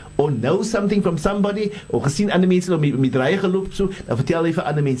 or knows something from somebody, or gesien ander mense met rye geloop so, dan vertel hy vir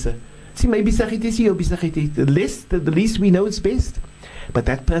ander mense. See, my besigheid is hier, besigheid is the least we know it's best. But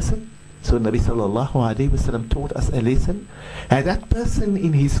that person, so Nabi sallallahu alayhi wa sallam taught us a lesson, and that person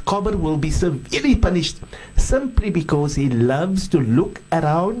in his qabr will be severely punished simply because he loves to look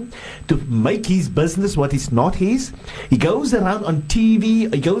around to make his business what is not his. He goes around on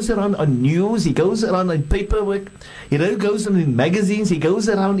TV, he goes around on news, he goes around on paperwork, he goes on in magazines, he goes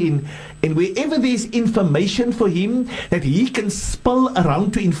around in wherever there's information for him that he can spill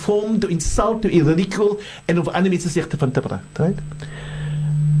around to inform, to insult, to ridicule, and of ander mense sigte van te praat, right?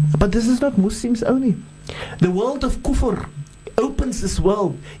 But this is not Muslims only. The world of kufr opens this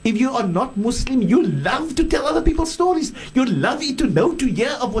world. If you are not Muslim, you love to tell other people stories. You love it to know, to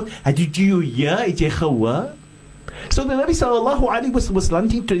hear of what. Did you hear? Het jy gehoor? So the Nabi sallallahu alayhi was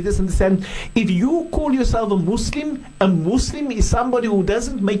wanting to understand, if you call yourself a Muslim is somebody who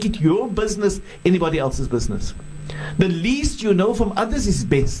doesn't make it your business, anybody else's business. The least you know from others is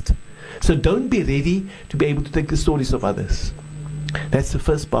best. So don't be ready to be able to take the stories of others. That's the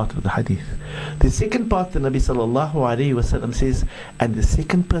first part of the hadith. The second part, the Nabi sallallahu alayhi wa sallam says, and the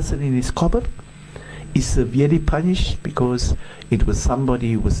second person in his qabr is severely punished because it was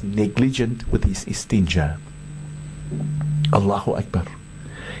somebody who was negligent with his istinja. Allahu Akbar.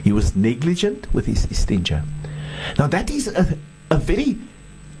 He was negligent with his istinja. Now that is a very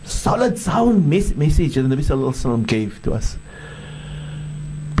solid, sound message that the Nabi sallallahu alayhi wa sallam gave to us.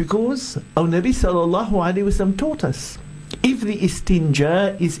 Because our Nabi sallallahu alayhi wa sallam taught us, if the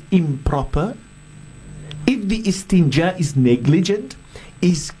istinja is improper, if the istinja is negligent,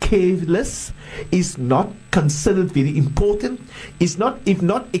 is careless, is not considered very important, if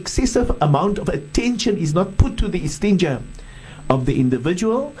not excessive amount of attention is not put to the istinja of the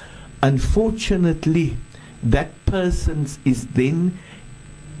individual, unfortunately that person is then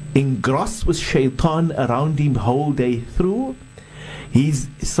engrossed with shaitan around him whole day through. His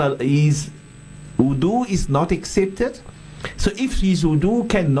wudu is not accepted. So if his wudu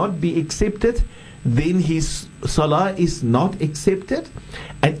cannot be accepted, then his salah is not accepted.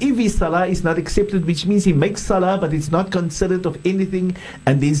 And if his salah is not accepted, which means he makes salah but it's not considered of anything,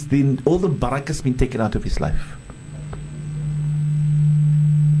 and then all the barakah has been taken out of his life.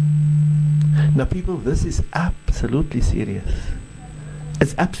 Now people, this is absolutely serious.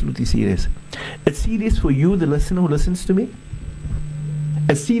 It's absolutely serious. It's serious for you, the listener who listens to me.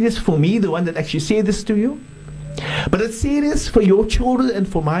 It's serious for me, the one that actually said this to you. But it's serious for your children and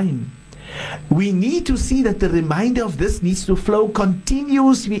for mine. We need to see that the reminder of this needs to flow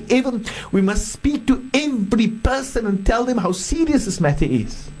continuously. We must speak to every person and tell them how serious this matter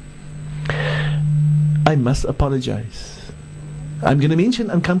is. I must apologize. I'm going to mention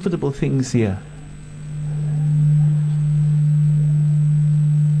uncomfortable things here.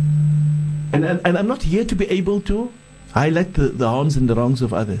 And I'm not here to be able to highlight the harms and the wrongs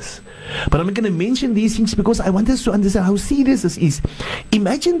of others. But I'm going to mention these things because I want us to understand how serious this is.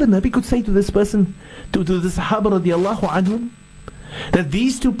 Imagine the Nabi could say to this person, to the Sahaba radiallahu anhum, that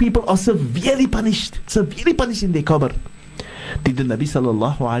these two people are severely punished in their qabr. Did the Nabi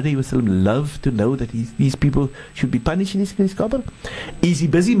sallallahu alayhi wa sallam love to know that these people should be punished in his qabr? Is he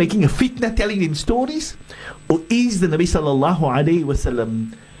busy making a fitna, telling them stories? Or is the Nabi sallallahu alayhi wa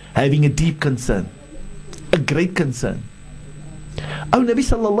sallam having a deep concern? A great concern. Our Nabi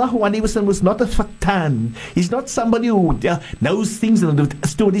sallallahu alayhi wa sallam was not a shaitan. He's not somebody who knows things and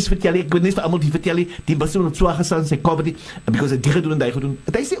stories vertel. Ek weet nie vir almal die vertel die persoon het so gestaan sy poverty because hy gedoen en hy gedoen.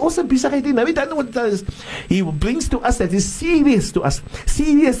 Hy sê also besigheid nie. Nou weet dan what it is. He brings to us that is serious to us.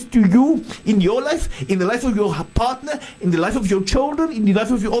 Serious to you in your life, in the life of your partner, in the life of your children, in the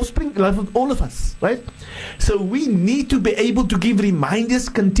life of your offspring, in the life of all of us, right? So we need to be able to give reminders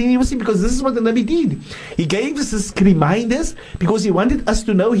continuously because this is what the Nabi did. He gave us these reminders because he wanted us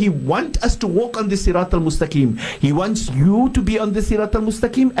to know, he wants us to walk on the Sirat al-Mustaqim. He wants you to be on the Sirat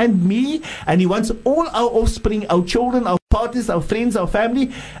al-Mustaqim and me, and he wants all our offspring, our children, our partners, our friends, our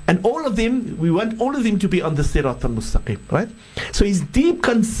family, and all of them, we want all of them to be on the Sirat al-Mustaqim, right? So his deep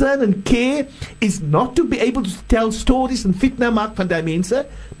concern and care is not to be able to tell stories and fitna maak van die mense.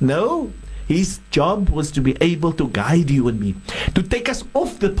 No. His job was to be able to guide you and me, to take us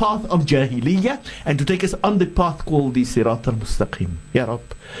off the path of Jahiliyyah and to take us on the path called the Sirat al-Mustaqim. Ya Rab,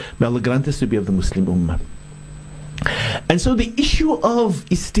 may Allah grant us to be of the Muslim Ummah. And so the issue of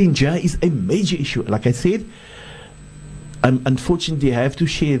istinja is a major issue. Like I said, unfortunately I have to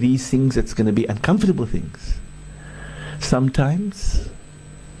share these things that's going to be uncomfortable things. Sometimes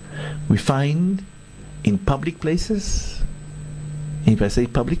we find in public places, if I say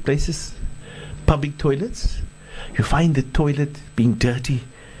public places, public toilets, you find the toilet being dirty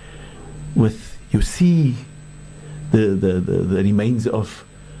with, you see the remains of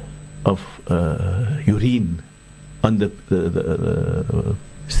urine on the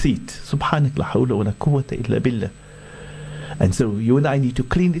seat. Subhanak la hawla wa la quwwata illa billah. And so you and I need to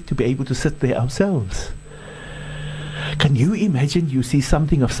clean it to be able to sit there ourselves. Can you imagine you see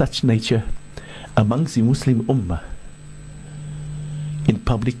something of such nature amongst the Muslim Ummah in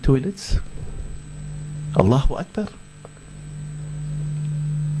public toilets? Allahu Akbar.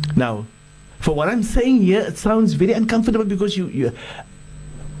 Now, for what I'm saying here, it sounds very uncomfortable because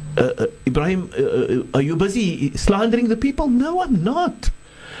Ebrahim, are you busy slandering the people? No, I'm not.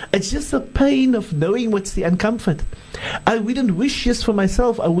 It's just the pain of knowing what's the uncomfort. I wouldn't wish this for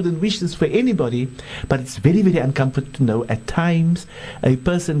myself. I wouldn't wish this for anybody. But it's very, very uncomfortable to know at times a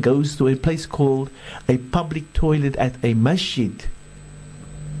person goes to a place called a public toilet at a masjid.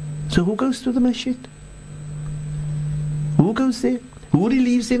 So who goes to the masjid? Who goes there? Who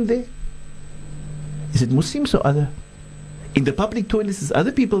relieves them there? Is it Muslims or other? In the public toilets, there's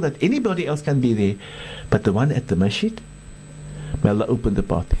other people that anybody else can be there. But the one at the masjid, may Allah open the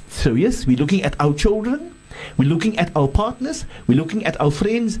path. So yes, we're looking at our children, we're looking at our partners, we're looking at our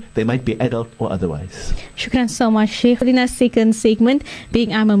friends. They might be adult or otherwise. Shukran so much, Sheikh. In our second segment,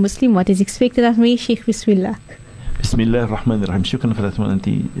 being I'm a Muslim, what is expected of me? Sheikh, Bismillah. Bismillah ar-Rahman ar-Rahim. Shukran for that one,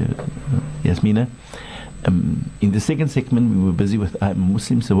 Auntie Yasmina. In the second segment, we were busy with I'm a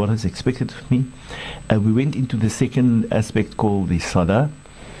Muslim, so what is expected of me? We went into the second aspect called the Salah.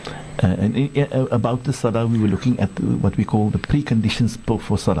 About the Salah, we were looking at what we call the preconditions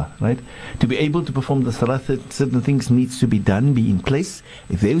for Salah, right? To be able to perform the Salah, certain things needs to be done, be in place.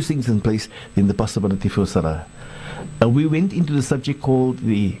 If those things in place, then the possibility for Salah. We went into the subject called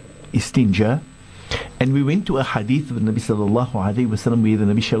the istinja, and we went to a hadith of the Nabi sallallahu alayhi wa sallam where the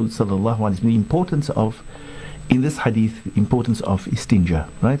Nabi showed sallallahu alayhi wa sallam the importance of, in this hadith, the importance of istinja,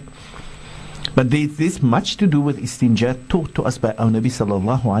 right? But there's much to do with istinja taught to us by our Nabi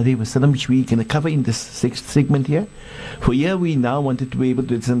sallallahu alayhi wa sallam, which we're going to cover in this sixth segment here. For here we now wanted to be able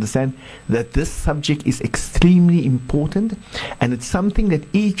to understand that this subject is extremely important, and it's something that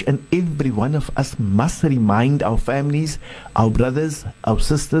each and every one of us must remind our families, our brothers, our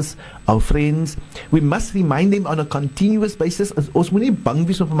sisters, our friends. We must remind them on a continuous basis. Ons moet nie bang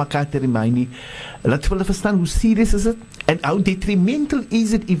wees om vir mekaar te remind nie. Laat hulle verstaan hoe serious is it and how detrimental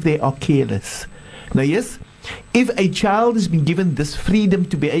is it if they are careless. Now yes, if a child has been given this freedom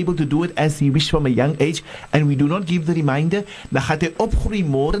to be able to do it as he wishes from a young age, and we do not give the reminder, dan gaat hy opgroei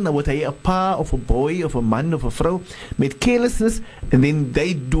môre, dan word hy 'n pa of 'n boy of 'n man of 'n vrou met carelessness, and then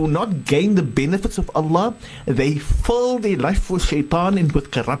they do not gain the benefits of Allah. They fill their life with shaitan and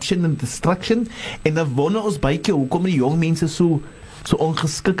with corruption and destruction. En dan wonder ons baie keer hoekom die jong mense so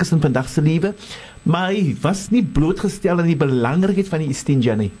ongeskik is in vandag se lewe. Maar hy was nie blootgestel aan die belangrikheid van die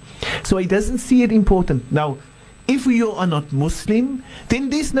istinja nie. So he doesn't see it important. Now, if you are not Muslim, then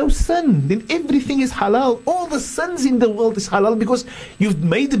there's no sin. Then everything is halal. All the sins in the world is halal because you've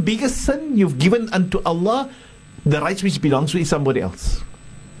made the biggest sin. You've given unto Allah the rights which belongs to somebody else.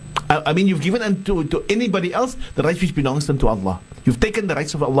 I mean, you've given unto to anybody else the rights which belongs unto Allah. You've taken the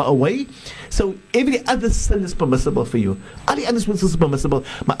rights of Allah away. So every other sin is permissible for you. Al die ander sins is permissible.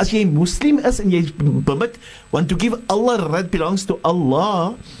 Maar as jy Muslim is en jy permit want to give Allah the right belongs to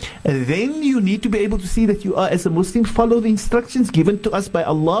Allah, then you need to be able to see that you are, as a Muslim, follow the instructions given to us by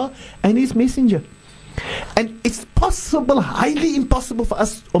Allah and His Messenger. And it's possible, highly impossible for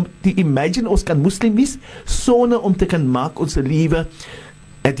us om te imagine ons kan Muslim wees sonder om te kan maak ons lewe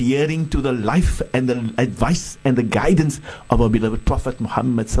adhering to the life and the advice and the guidance of our beloved Prophet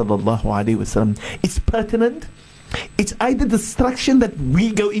Muhammad sallallahu alaihi wasallam. It's pertinent. It's either destruction that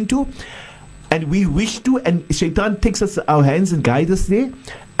we go into and we wish to, and Shaitan takes us our hands and guides us there,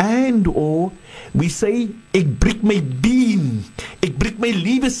 and or we say, ek breek my been, ek breek my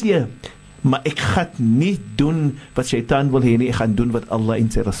liefdesseer, maar ek gaan nie doen wat Shaitan wil hê nie, ek gaan doen wat Allah en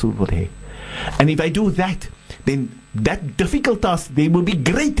sy Rasul wil hê. And if I do that, then that difficult task, there will be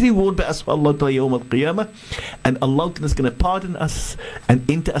great reward by us for Allah till Yawm al-Qiyamah, and Allah is going to pardon us and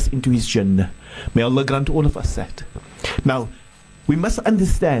enter us into His Jannah. May Allah grant all of us that. Now, we must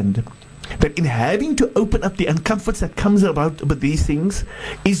understand that in having to open up the uncomforts that comes about with these things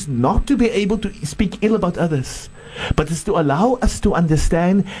is not to be able to speak ill about others, but is to allow us to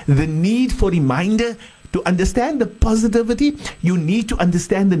understand the need for reminder. To understand the positivity, you need to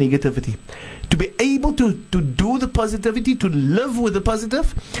understand the negativity. To be able to do the positivity, to live with the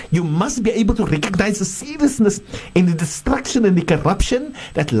positive, you must be able to recognize the seriousness in the destruction and the corruption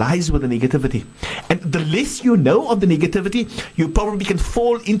that lies with the negativity. And the less you know of the negativity, you probably can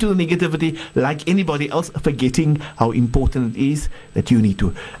fall into the negativity like anybody else, forgetting how important it is that you need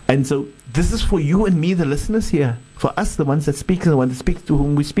to. And so this is for you and me, the listeners here. For us, the ones that speak and the ones that speak to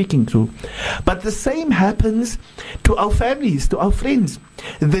whom we're speaking to. But the same happens to our families, to our friends.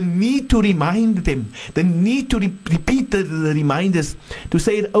 The need to remind them, the need to repeat the reminders, to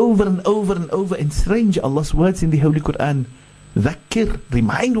say it over and over and over. And strange, Allah's words in the Holy Quran. Dhakir,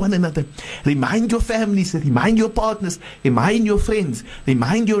 remind one another, remind your families, remind your partners, remind your friends,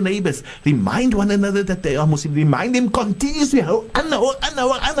 remind your neighbors, remind one another that they are Muslim, remind them continuously, and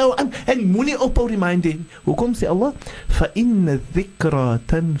moenie ophou remind them. Hoekom sê Allah? فَإِنَّ الذِّكْرَى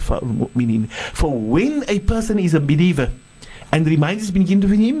تَنْفَعُ الْمُؤْمِنِينَ. For when a person is a believer and reminders begin to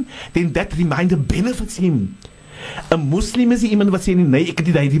him, then that reminder benefits him. A Muslim is iemand wat sê nee, ek het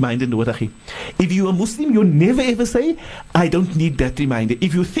nie daai reminder nodig nie. If you are a Muslim, you never ever say, I don't need that reminder.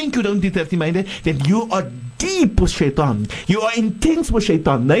 If you think you don't need that reminder, then you are deep with Shaitan. You are intense with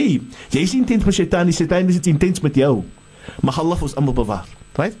Shaitan. Nee, jy is intense met Shaitan, die Shaitan is intense met jou. Mag Allah ons almal bewaar.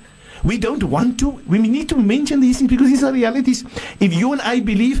 Right? We don't want to, we need to mention these things because these are realities. If you and I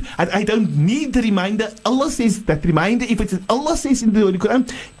believe, I don't need the reminder, Allah says that reminder, if it's Allah says in the Holy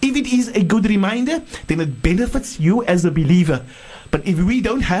Quran, if it is a good reminder, then it benefits you as a believer. But if we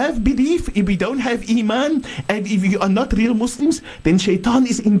don't have belief, if we don't have iman, and if we are not real Muslims, then Shaitan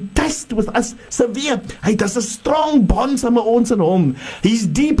is in test with us severe. He does a strong bond samen ons en hom. He's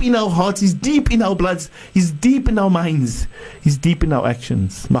deep in our hearts, he's deep in our bloods, he's deep in our minds, he's deep in our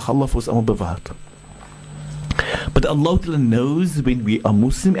actions. Mag Allah vir ons almal bewaar. But Allah knows when we are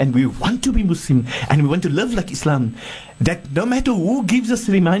Muslim and we want to be Muslim and we want to live like Islam, that no matter who gives us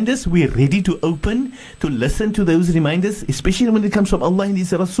reminders, we're ready to open, to listen to those reminders, especially when it comes from Allah and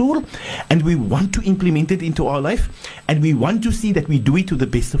His Rasul, and we want to implement it into our life, and we want to see that we do it to the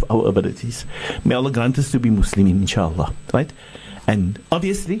best of our abilities. May Allah grant us to be Muslim, inshallah. Right? And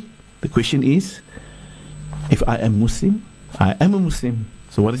obviously, the question is, if I am Muslim, I am a Muslim,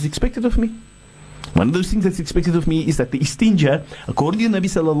 so what is expected of me? One of those things that's expected of me is that the istinja, according to Nabi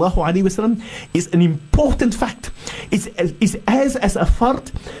sallallahu alaihi wasallam, is an important fact. It's as a fard,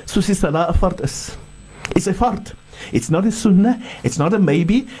 so salah a fard is. It's a fard. It's not a sunnah. It's not a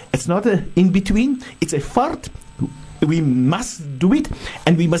maybe. It's not a in between. It's a fard. We must do it,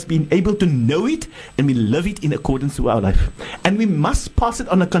 and we must be able to know it, and we live it in accordance to our life. And we must pass it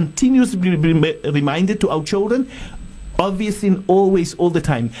on a continuous reminder to our children. Obviously, and always, all the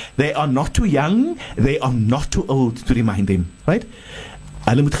time. They are not too young, they are not too old to remind them, right?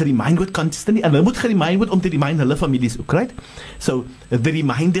 Hulle moet geremind word constantly, en hulle moet geremind word om te remind hulle families ook, right? So, the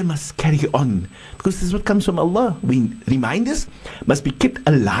reminder must carry on, because this is what comes from Allah. Reminders must be kept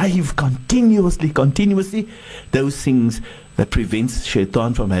alive continuously. Those things that prevents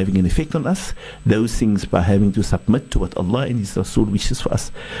Shaitan from having an effect on us, those things by having to submit to what Allah and His Rasul wishes for us.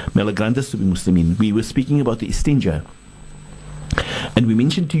 May Allah grant us to be Muslimin. We were speaking about the istinja. And we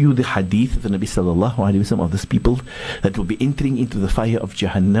mentioned to you the hadith of the Nabi sallallahu alaihi wasallam of these people that will be entering into the fire of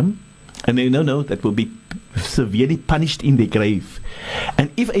Jahannam. And they no, that will be severely punished in their grave.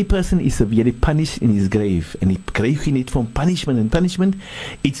 And if a person is severely punished in his grave, and he grave in it from punishment and punishment,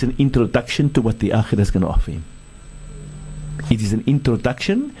 it's an introduction to what the akhirah is going to offer him. It is an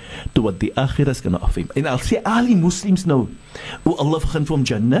introduction to what the akhirah is going to offer him. And I'll say, all die Muslims nou, hoe Allah begin vir hom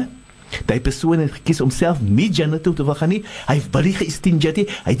Jannah, die persoon het gekies om self nie Jannah toe te wil gaan nie. Hy het baie geistinja nie.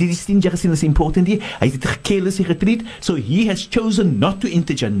 Hy het die istinja gesien as important nie. Hy het dit carelessly getreat. So he has chosen not to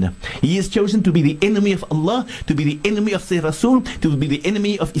enter Jannah. He has chosen to be the enemy of Allah, to be the enemy of the Rasul, to be the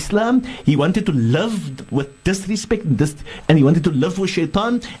enemy of Islam. He wanted to love with disrespect and he wanted to love with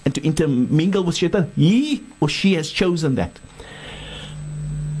shaitan and to intermingle with shaitan. He or she has chosen that.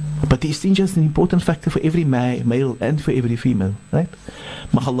 But the istinja is an important factor for every male and for every female, right?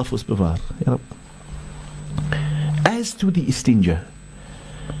 Mag Allah ons bewaar. Ja. As to the istinja,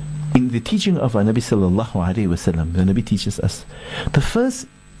 in the teaching of our Nabi sallallahu alayhi wa sallam, the Nabi teaches us, the first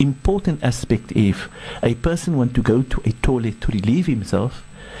important aspect, if a person wants to go to a toilet to relieve himself,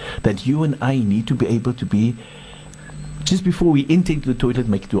 that you and I need to be able to be, just before we enter into the toilet,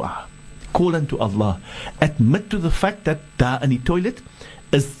 make dua. Call unto Allah. Admit to the fact that daar in die toilet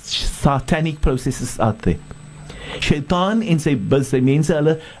is satanic processes out there. Shaitan en sy mense,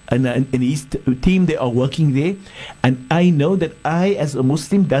 hulle in his team, they are working there, and I know that I as a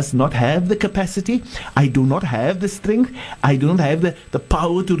Muslim does not have the capacity, I do not have the strength, I do not have the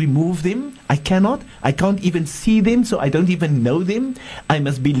power to remove them. I can't even see them, so I don't even know them. I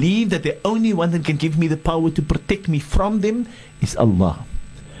must believe that the only one that can give me the power to protect me from them is Allah.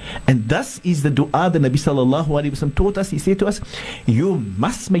 And thus is the dua the Nabi sallallahu alaihi wasallam taught us. He said to us, you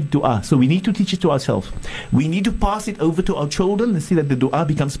must make dua. So we need to teach it to ourselves. We need to pass it over to our children and see that the dua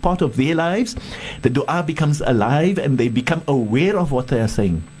becomes part of their lives. The dua becomes alive and they become aware of what they are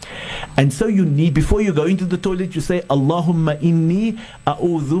saying. And so you need, before you go into the toilet, you say, Allahumma inni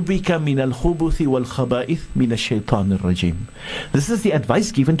a'udhu bika min al-khubuthi wal-khaba'ith min al-shaytan al-rajim. This is the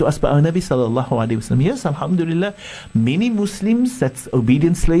advice given to us by our Nabi sallallahu alayhi wa sallam. Yes, alhamdulillah, many Muslims, that's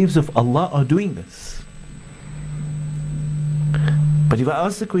obedient slaves of Allah, are doing this. But if I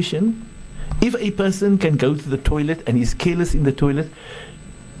ask the question, if a person can go to the toilet and is careless in the toilet,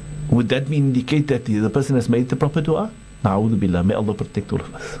 would that indicate that the person has made the proper dua? Na'udhu billah, may Allah protect all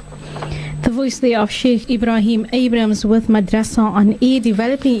of us. The voice there of Sheikh Ebrahim Abrams with Madrasa on Air,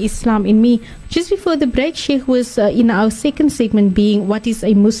 developing Islam in me. Just before the break, Sheikh was in our second segment being, what is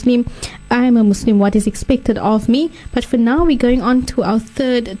a Muslim? I am a Muslim, what is expected of me? But for now, we're going on to our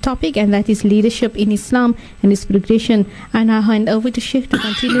third topic, and that is leadership in Islam and its progression. And I hand over to Sheikh to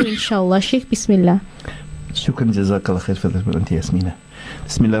continue, inshallah. Sheikh, bismillah. Shukran, jazakallah khair for that, Auntie Yasmina.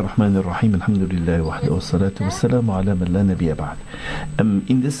 Bismillah ar-Rahman ar-Rahim, alhamdulillah, wahda wa salatu wa salamu ala man la nabiyya ba'd.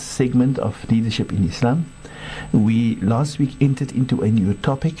 In this segment of leadership in Islam, we last week entered into a new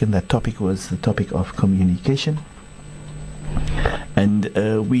topic, and that topic was the topic of communication. And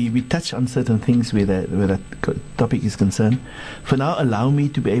we touched on certain things where that topic is concerned. For now, allow me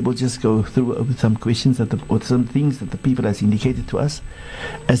to be able to just go through some questions or some things that the people has indicated to us.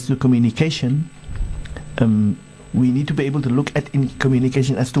 As to communication, we need to be able to look at in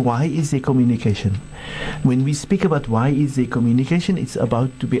communication as to why is there communication. When we speak about why is there communication, it's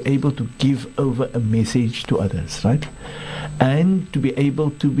about to be able to give over a message to others, right? And to be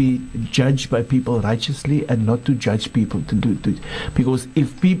able to be judged by people righteously and not to judge people because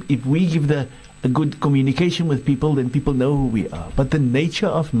if we give a good communication with people, then people know who we are. But the nature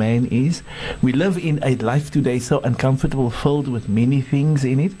of man is, we live in a life today so uncomfortable, filled with many things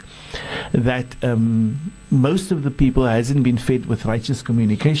in it, that most of the people hasn't been fed with righteous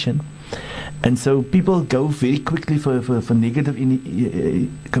communication. And so people go very quickly for negative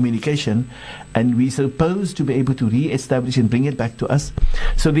communication, and we're supposed to be able to re-establish and bring it back to us.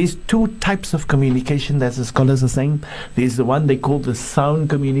 So there's two types of communication, as the scholars are saying. There's the one they call the sound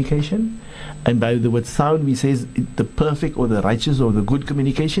communication, and by the word sound we say the perfect or the righteous or the good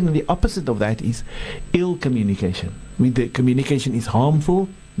communication, and the opposite of that is ill communication. The communication is harmful,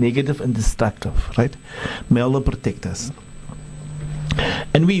 negative and destructive, right? May Allah protect us.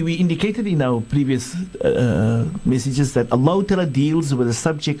 And we indicated in our previous messages that Allah Ta'ala deals with the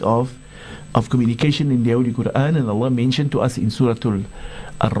subject of communication in the Holy Quran, and Allah mentioned to us in Surah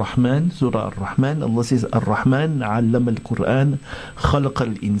Ar-Rahman, Allah says, Ar-Rahman, 'allama al-Quran, khalaqa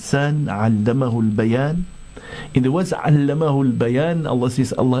al-insan, 'allamahu al-bayan. In the words 'allamahu al-bayan, Allah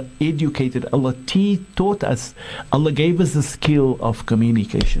says, Allah educated, Allah taught us, Allah gave us the skill of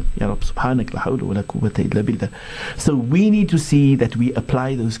communication. Ya Rabb, subhanak, la hawla wa la quwwata illa billah. So we need to see that we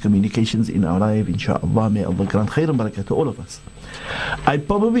apply those communications in our life, inshaAllah. May Allah grant khair and barakah to all of us. I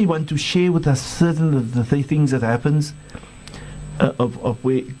probably want to share with us certain of the things that happens of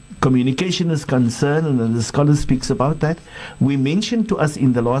where communication is concerned, and the scholar speaks about that. We mentioned to us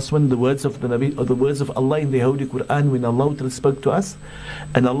in the last one the words of the Nabi, or the words of Allah in the Holy Quran when Allah spoke to us,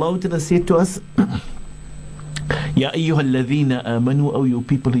 and Allah said to us, Ya ayyuhalladhina amanu, O you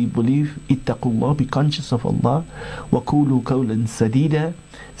people who believe, ittaqullah, be conscious of Allah, wa qulu qawlan sadida,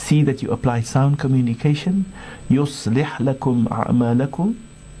 see that you apply sound communication, yuslih lakum a'malakum,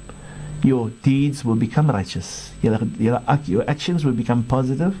 your deeds will become righteous, your actions will become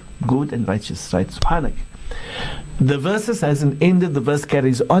positive, good and righteous, right? Subhanak. The verses hasn't ended, the verse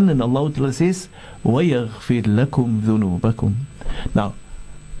carries on, and Allah says, وَيَغْفِرْ لَكُمْ ذُنُوبَكُمْ. Now,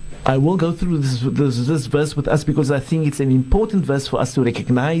 I will go through this verse with us because I think it's an important verse for us to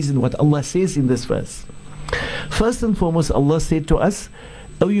recognize in what Allah says in this verse. First and foremost, Allah said to us,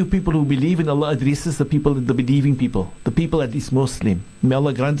 O you people who believe in Allah, addresses the people, the believing people, the people that is Muslim. May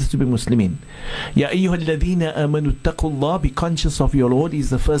Allah grant us to be Muslimin. Ya ayyuhalladhina amanu taqullah, be conscious of your Lord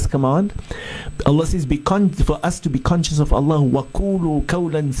is the first command. Allah says for us to be conscious of Allah, wa qulu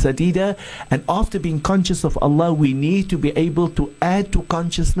qawlan sadida, and after being conscious of Allah, we need to be able to add to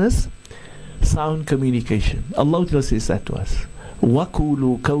consciousness sound communication. Allah says that to us. Wa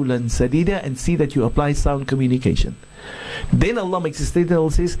qulu qawlan sadida, and see that you apply sound communication. Then Allah makes a statement.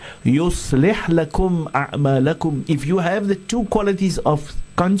 Allah says, yuslih lakum a'malakum. If you have the two qualities of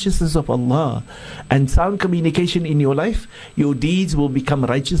consciousness of Allah and sound communication in your life, your deeds will become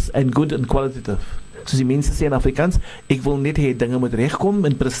righteous and good and qualitative. Soos die mense sê in Afrikaans, ek wil net hê dinge moet regkom,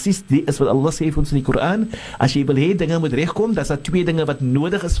 en presies dit is wat Allah sê vir ons in die Koran. As jy wil hê dinge moet regkom, dan is daar twee dinge wat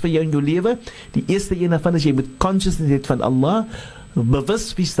nodig is vir jou in jou lewe. Die eerste een daarvan is jy moet consciousness hê van Allah,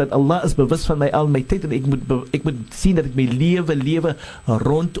 bewus wees dat Allah is bewus van my al my tyd, en ek moet sien dat ek my lewe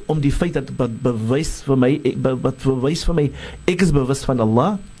rondom die feit dat wat bewys vir my ek is bewus van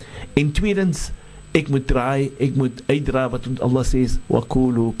Allah. En tweedens, ek moet uitdra wat Allah says, wa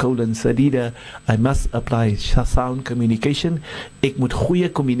qulu qawlan sadida, I must apply sound communication. Ek moet goeie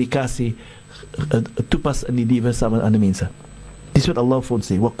kommunikasie toepas in die lewe saam met ander mense. This is what Allah wants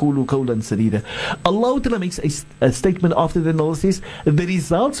to say. وَقُولُوا قَوْلًا سَدِيدًا. Allah makes a statement after the Allah says, the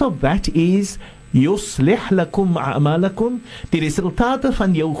results of that is يُصْلِحْ لَكُمْ أَعْمَالَكُمْ. Die resultate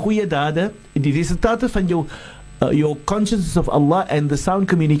van jou goeie dade, die resultate van your consciousness of Allah and the sound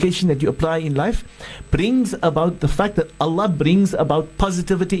communication that you apply in life brings about the fact that Allah brings about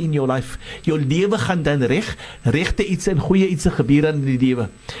positivity in your life. Jou lewe gaan dan regte iets en goeie iets gebeur in die lewe.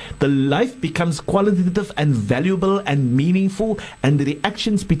 The life becomes qualitative and valuable and meaningful, and the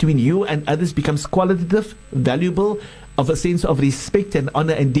reactions between you and others becomes qualitative, valuable, of a sense of respect and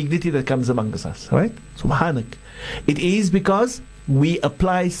honor and dignity that comes amongst us, right? Subhanak. It is because we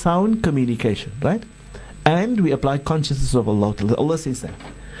apply sound communication, right? And we apply consciousness of Allah. Allah says that.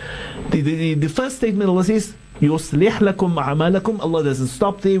 The first statement, Allah says, يُصْلِحْ لَكُمْ أَعْمَالَكُمْ. Allah doesn't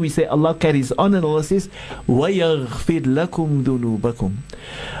stop there. We say Allah carries on, and Allah says, وَيَغْفِرْ لَكُمْ ذُنُوبَكُمْ.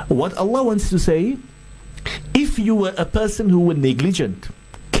 What Allah wants to say, if you were a person who were negligent,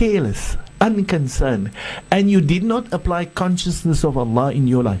 careless, unconcerned, and you did not apply consciousness of Allah in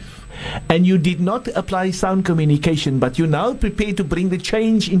your life, and you did not apply sound communication, but you now prepare to bring the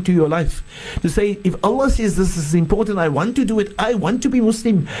change into your life, to say, if Allah says this is important, I want to do it, I want to be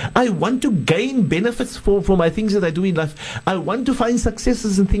Muslim, I want to gain benefits for my things that I do in life, I want to find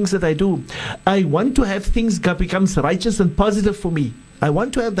successes in things that I do, I want to have things that becomes righteous and positive for me, I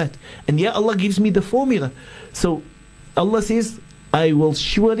want to have that, and yeah, Allah gives me the formula. So Allah says, I will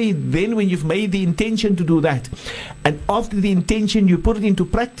surely, then when you've made the intention to do that, and after the intention you put it into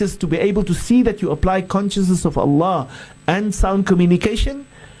practice to be able to see that you apply consciousness of Allah and sound communication,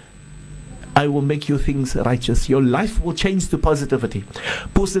 I will make your things righteous. Your life will change to positivity.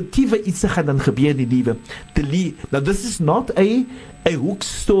 Positieve iets gaan dan gebeur in die lewe. Now this is not a hook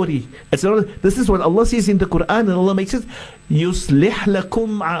story. It's not. This is what Allah says in the Quran, and Allah makes it yuslih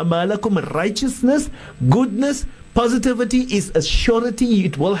lakum a'malakum. Righteousness, goodness, positivity is a surety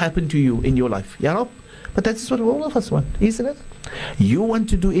it will happen to you in your life. Ya Rab? But that's what all of us want, isn't it? You want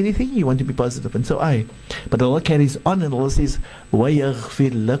to do anything, you want to be positive, and so I. But Allah carries on, and Allah says,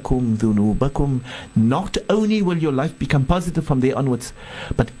 وَيَغْفِرْ لَكُمْ ذُنُوبَكُمْ. Not only will your life become positive from there onwards,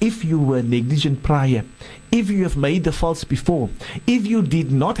 but if you were negligent prior, if you have made the faults before, if you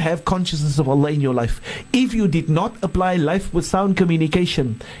did not have consciousness of Allah in your life, if you did not apply life with sound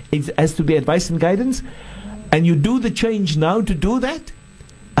communication as to the advice and guidance, and you do the change now to do that,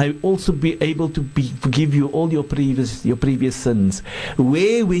 I also be able to forgive you all your previous sins.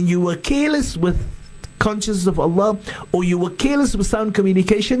 Where when you were careless with consciousness of Allah, or you were careless with sound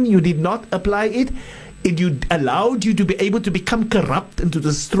communication, you did not apply it, it allowed you to be able to become corrupt and to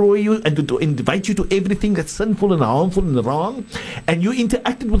destroy you and to invite you to everything that's sinful and harmful and wrong. And you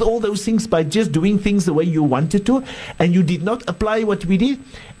interacted with all those things by just doing things the way you wanted to, and you did not apply what we did.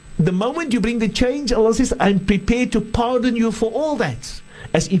 The moment you bring the change, Allah says, I'm prepared to pardon you for all that,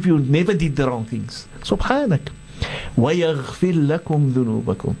 as if you never did the wrong things. Subhanak. وَيَغْفِرْ لَكُمْ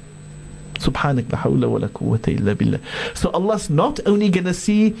ذُنُوبَكُمْ. Subhanak, la hawla wa la quwwata illa billah. So Allah's not only going to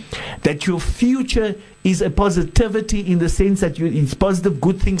see that your future is a positivity in the sense that it's positive,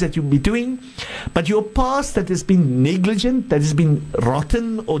 good things that you'll be doing, but your past that has been negligent, that has been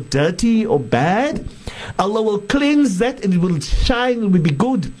rotten or dirty or bad, Allah will cleanse that and it will shine, it will be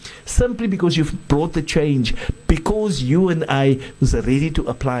good, simply because you've brought the change, because you and I was ready to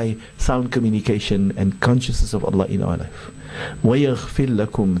apply sound communication and consciousness of Allah in our life. وَيَغْفِرْ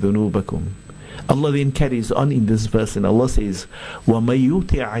لَكُمْ ذُنُوبَكُمْ. Allah then carries on in this verse, and Allah says, وَمَن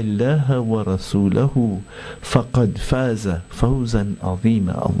يُطِعِ اللَّهَ وَرَسُولَهُ فَقَدْ فَازَ فَوْزًا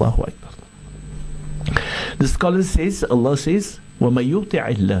عَظِيمًا. Allahu Akbar. The scholar says, Allah says, وَمَن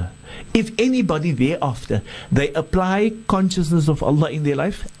يُطِعِ اللَّهَ. If anybody thereafter, they apply consciousness of Allah in their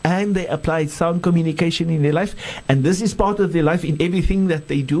life, and they apply sound communication in their life, and this is part of their life in everything that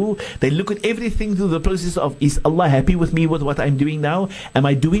they do, they look at everything through the process of, is Allah happy with me with what I'm doing now? Am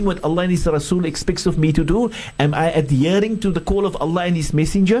I doing what Allah and His Rasul expects of me to do? Am I adhering to the call of Allah and His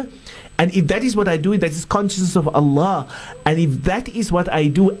Messenger? And if that is what I do, that is consciousness of Allah. And if that is what I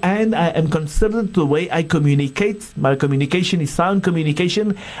do, and I am considered the way I communicate, my communication is sound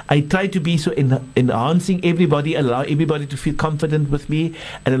communication, I try to be so enhancing everybody, allow everybody to feel confident with me,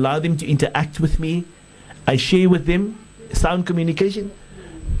 and allow them to interact with me. I share with them sound communication.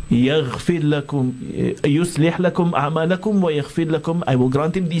 يغفر لكم يصلح لكم أعمالكم ويغفر لكم. I will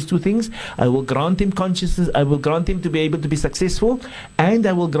grant him these two things. I will grant him consciousness. I will grant him to be able to be successful, and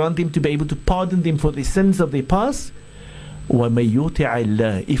I will grant him to be able to pardon them for the sins of their past. وَمَن يُطِعِ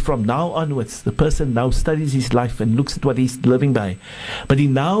اللَّهِ. If from now onwards the person now studies his life and looks at what he's living by, but he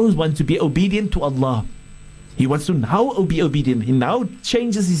now wants to be obedient to Allah, he wants to now be obedient. He now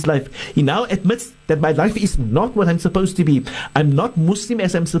changes his life. He now admits that my life is not what I'm supposed to be. I'm not Muslim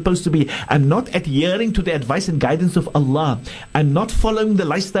as I'm supposed to be. I'm not adhering to the advice and guidance of Allah. I'm not following the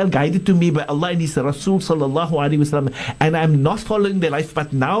lifestyle guided to me by Allah and His Rasul sallallahu alaihi wasallam. And I'm not following their life.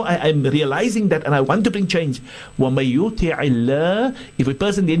 But now I'm realizing that, and I want to bring change. وَمَن يُطِعِ اللَّهِ. If a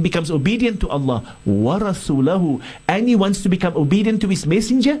person then becomes obedient to Allah, وَرَسُولَهُ, and he wants to become obedient to His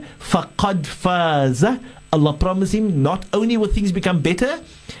Messenger, فَقَدْ فَازَ. Allah promised him not only will things become better,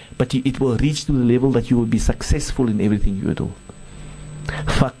 but it will reach to the level that you will be successful in everything you do.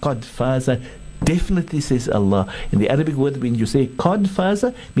 فَقَدْ فَازَ. Definitely, says Allah. In the Arabic word, when you say qad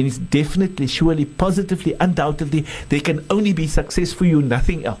faza, means definitely, surely, positively, undoubtedly, there can only be success for you,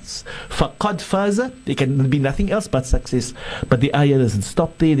 nothing else. Faqad faza, there can be nothing else but success. But the ayah doesn't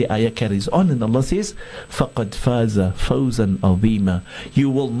stop there, the ayah carries on, and Allah says, Faqad faza fawzan azima. You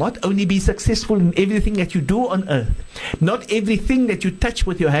will not only be successful in everything that you do on earth, not everything that you touch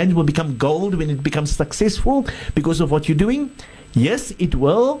with your hand will become gold when it becomes successful because of what you're doing. Yes, it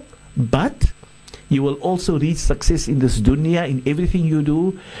will, but you will also reach success in this dunya, in everything you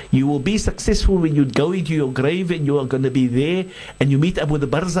do. You will be successful when you go into your grave and you are going to be there and you meet up with the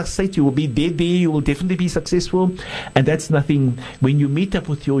barzakh state. You will be there, you will definitely be successful. And that's nothing. When you meet up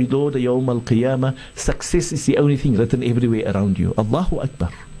with your Lord, Yawm al-Qiyamah, success is the only thing written everywhere around you. Allahu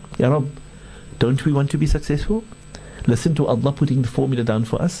Akbar. Ya Rabb, don't we want to be successful? Listen to Allah putting the formula down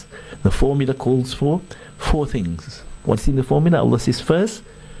for us. The formula calls for 4 things. What's in the formula? Allah says first,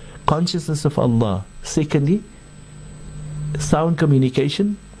 consciousness of Allah. Secondly, sound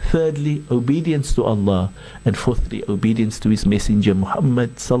communication. Thirdly, obedience to Allah. And fourthly, obedience to His Messenger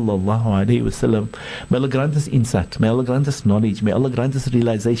Muhammad sallallahu alaihi wasallam. May Allah grant us insight. May Allah grant us knowledge. May Allah grant us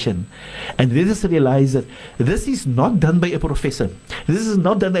realization. And let us realize that this is not done by a professor. This is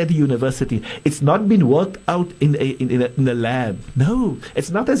not done at a university. It's not been worked out in a lab. No, it's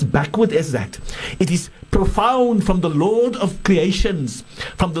not as backward as that. It is profound from the Lord of creations,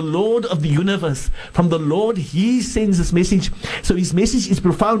 from the Lord of the universe, from the Lord. He sends His message. So His message is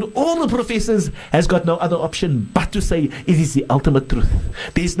profound. All the professors has got no other option but to say it is the ultimate truth.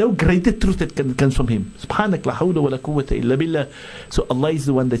 There is no greater truth that comes from Him. Subhanak, la hawla wa la quwwata illa billah. So Allah is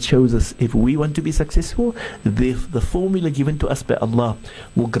the one that shows us if we want to be successful, the formula given to us by Allah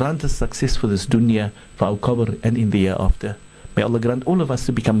will grant us success for this dunya, for our qabr, and in the year after. May Allah grant all of us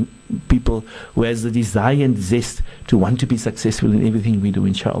to become people who has the desire and zest to want to be successful in everything we do,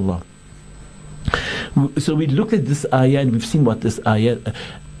 inshaAllah. So we looked at this ayah and we've seen what this ayah,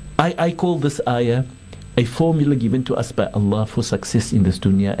 I call this ayah a formula given to us by Allah for success in this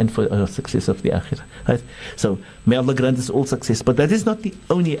dunya and for success of the akhirah. Right? So may Allah grant us all success. But that is not the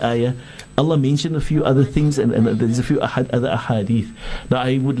only ayah. Allah mentioned a few other things, and there's a few other ahadith. Now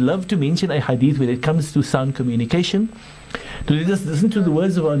I would love to mention a hadith when it comes to sound communication. To let us listen to the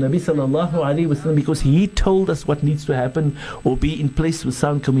words of our Nabi sallallahu alayhi wa sallam, because he told us what needs to happen or be in place with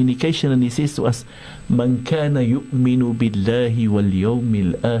sound communication, and he says to us, "Man kana yu'minu billahi wal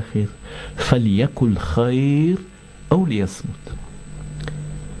yawmil akhir falyakul khair aw liyasmut."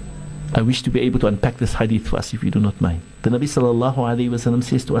 I wish to be able to unpack this hadith for us, if you do not mind. The Nabi sallallahu alayhi wa sallam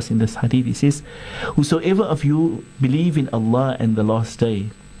says to us in this hadith, he says, "Whosoever of you believe in Allah and the last day,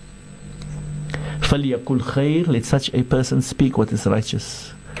 فَلْيَقُلْ خَيْرٍ, let such a person speak what is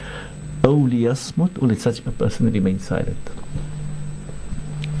righteous. أَوْ لِيَصْمُتْ, or let such a person remain silent."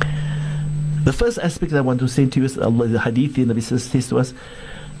 The first aspect I want to say to you is Allah, the hadith, the Nabi says to us,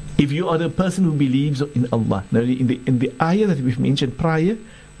 if you are a person who believes in Allah. Now in the ayah that we've mentioned prior,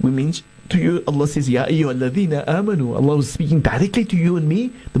 we mentioned to you, Allah says, "Ya ayyuhalladhina amanu." Allah was speaking directly to you and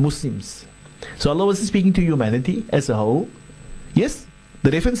me, the Muslims. So Allah wasn't speaking to humanity as a whole. Yes? The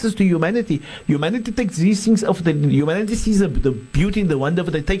references to humanity. Humanity takes these things of humanity sees the beauty and the wonder,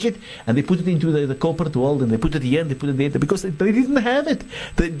 but they take it and they put it into the corporate world, and they put it here and they put it there, because they didn't have it.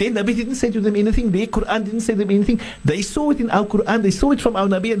 Their Nabi didn't say to them anything. Their Quran didn't say to them anything. They saw it in our Quran. They saw it from our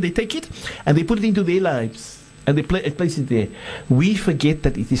Nabi, and they take it and they put it into their lives, and they place it there. We forget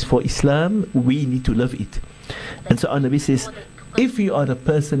that it is for Islam. We need to love it. And so our Nabi says, if you are a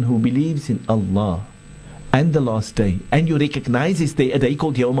person who believes in Allah and the last day, and you recognize this day, a day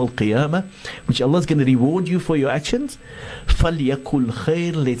called Yawm al-Qiyamah, which Allah is going to reward you for your actions, فَلْيَقُلْ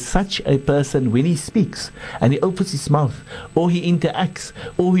خَيْرٍ, let such a person, when he speaks and he opens his mouth, or he interacts,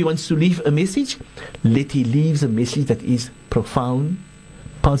 or he wants to leave a message, let he leave a message that is profound,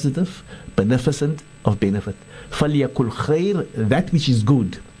 positive, beneficent, of benefit. فَلْيَقُلْ خَيْرٍ, that which is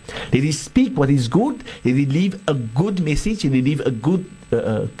good. Let he speak what is good, let he leave a good message, and he leave a good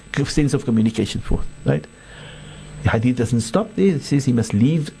sense of communication forth. Right? The hadith doesn't stop there. It says he must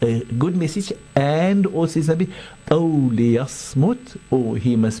leave a good message, and also says Nabi, أَوْ لِيَصْمُتْ, or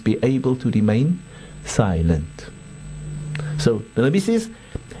he must be able to remain silent. So the Nabi says,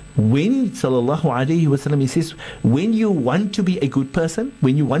 when sallallahu alayhi wasallam, he says, when you want to be a good person,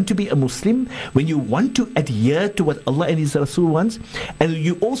 when you want to be a Muslim, when you want to adhere to what Allah and His Rasul wants, and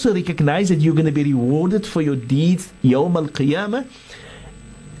you also recognize that you're going to be rewarded for your deeds Yawm al-Qiyamah,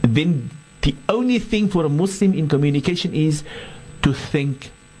 then the only thing for a Muslim in communication is to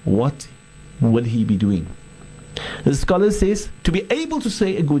think, what will he be doing? The scholar says, to be able to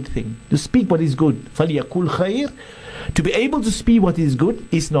say a good thing, to speak what is good, فَلْيَقُلْ خَيْرٍ, to be able to speak what is good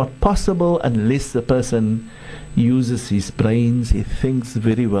is not possible unless the person uses his brains, he thinks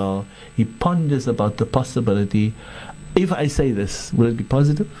very well, he ponders about the possibility. If I say this, will it be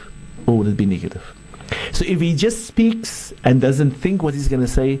positive or will it be negative? So if he just speaks and doesn't think what he's going to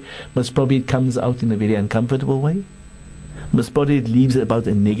say, most probably it comes out in a very uncomfortable way. Most probably it leaves about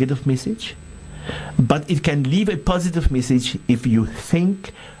a negative message. But it can leave a positive message if you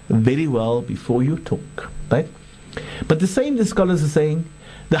think very well before you talk. Right? But the scholars are saying,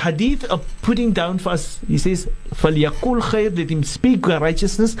 the hadith of putting down for us, he says, فَلْيَقُلْ خَيْرٍ, let him speak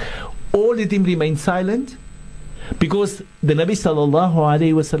righteousness, or let him remain silent. Because the Nabi sallallahu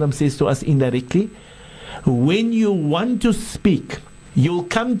alayhi wa sallam says to us indirectly, when you want to speak, you'll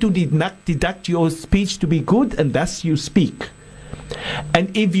come to deduct your speech to be good, and thus you speak.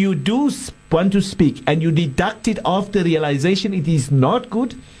 And if you do want to speak and you deduct it after realization it is not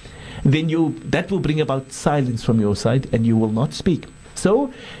good, then that will bring about silence from your side and you will not speak.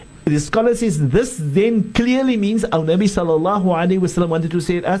 So the scholar says this then clearly means our Nabi sallallahu alayhi wa sallam wanted to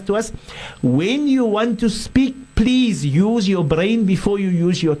say it to us, when you want to speak, please use your brain before you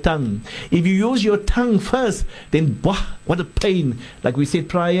use your tongue. If you use your tongue first, then what a pain. Like we said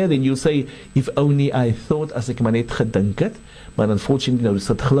prior, then you'll say, if only I thought, as ek maar net gedink het. But unfortunately, now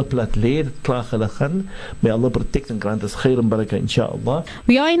sit glip laat lê, dit klaar hulle gaan. May Allah protect and grant us khair and barakah, inshallah.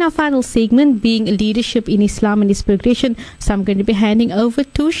 We are in our final segment, being leadership in Islam and its progression. So I'm going to be handing over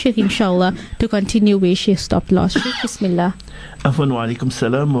to Sheikh, inshallah, to continue where she stopped last. Sheikh, bismillah. Afwan wa alaikum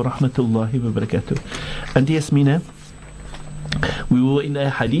salam wa rahmatullahi wa barakatuh. And yes, Mina, we were in a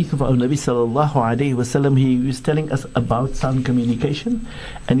hadith of our Nabi sallallahu alayhi wa sallam. He was telling us about sound communication,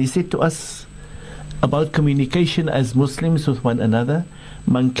 and he said to us about communication as Muslims with one another.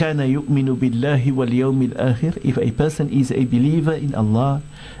 Man kana yu'minu billahi wal yawmil akhir, if a person is a believer in Allah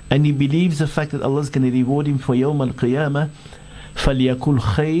and he believes the fact that Allah is going to reward him for Yawm al-Qiyamah, فَلْيَقُلْ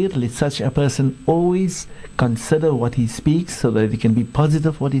خَيْرٌ. Let such a person always consider what he speaks so that he can be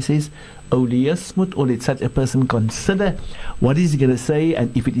positive what he says. أَوْ لِيَصْمُتْ. Or let such a person consider what he's going to say,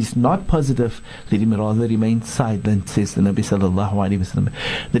 and if it is not positive, let him rather remain silent, says the Nabi sallallahu alayhi wasallam.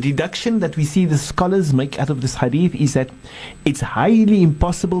 The deduction that we see the scholars make out of this hadith is that it's highly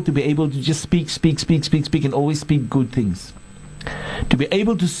impossible to be able to just speak and always speak good things. To be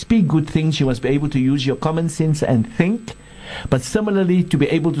able to speak good things, you must be able to use your common sense and think. But similarly, to be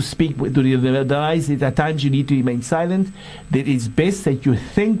able to speak, to realize that at times you need to remain silent, that it's best that you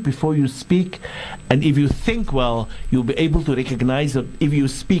think before you speak. And if you think well, you'll be able to recognize that if you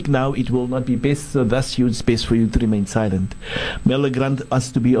speak now, it will not be best. So thus, it's best for you to remain silent. May Allah grant us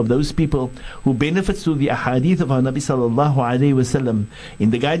to be of those people who benefits through the ahadith of our Nabi sallallahu alayhi wasallam in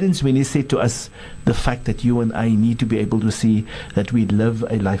the guidance when he said to us the fact that you and I need to be able to see that we live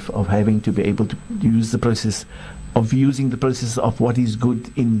a life of having to be able to use the process of using the process of what is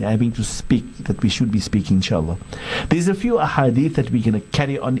good in having to speak, that we should be speaking, inshallah. There's a few ahadith that we're going to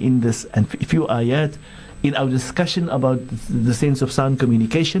carry on in this, and a few ayat in our discussion about the sense of sound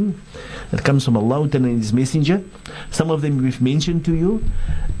communication that comes from Allah and His Messenger. Some of them we've mentioned to you.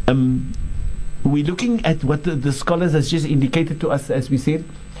 We're looking at what the scholars has just indicated to us, as we said.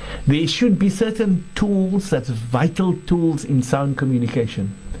 There should be certain tools, that's vital tools in sound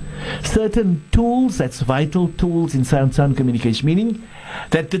communication. Certain tools, that's vital tools in sound communication, meaning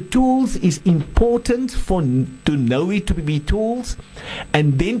that the tools is important to know it to be tools,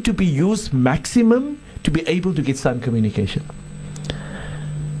 and then to be used maximum to be able to get sound communication.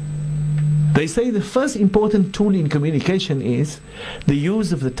 They say the first important tool in communication is the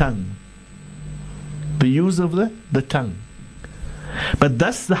use of the tongue. The use of the tongue. But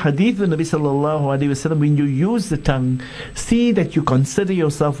thus the hadith of Nabi sallallahu alayhi wasallam, when you use the tongue, see that you consider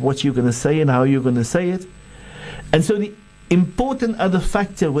yourself what you're going to say and how you're going to say it. And so the important other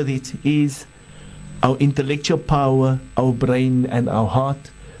factor with it is our intellectual power, our brain and our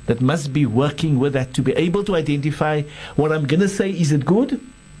heart, that must be working with that to be able to identify what I'm going to say, is it good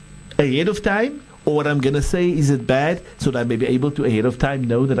ahead of time, or what I'm going to say, is it bad, so that I may be able to ahead of time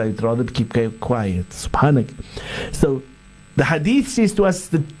know that I'd rather keep quiet. Subhanak. So the hadith says to us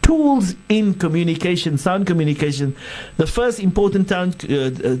the tools in communication, sound communication. The first important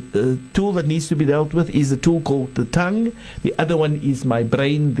tool that needs to be dealt with is the tool called the tongue. The other one is my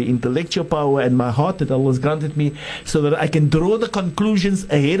brain, the intellectual power, and my heart that Allah has granted me, so that I can draw the conclusions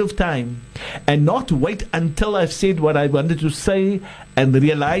ahead of time and not wait until I've said what I wanted to say and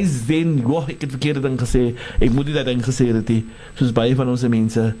realize then, ek het verkeerde ding gesê, ek moet nie dat ding gesê het nie, soos baie van ons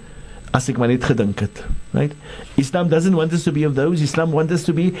mense. As ek maar net gedink het, right? Islam doesn't want us to be of those. Islam wants us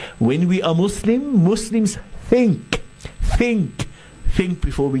to be, when we are Muslims think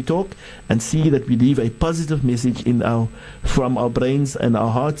before we talk, and see that we leave a positive message from our brains and our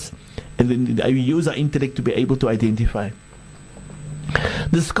hearts, and then we use our intellect to be able to identify.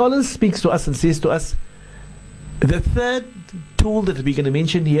 The scholar speaks to us and says to us, the third tool that we're going to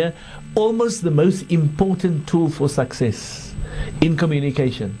mention here, almost the most important tool for success in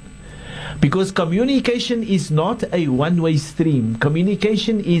communication. Because communication is not a one-way stream.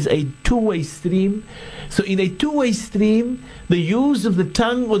 Communication is a two-way stream. So in a two-way stream, the use of the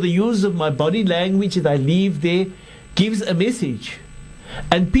tongue or the use of my body language that I leave there gives a message.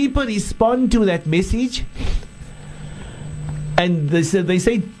 And people respond to that message. And they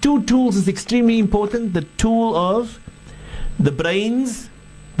say two tools is extremely important. The tool of the brains,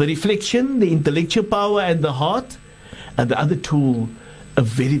 the reflection, the intellectual power and the heart. And the other tool, a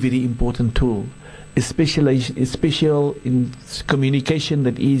very, very important tool, especially in communication,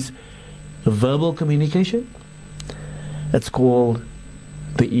 that is verbal communication. That's called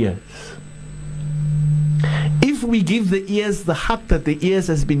the ears. If we give the ears the haqq that the ears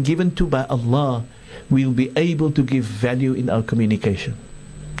has been given to by Allah, we'll be able to give value in our communication.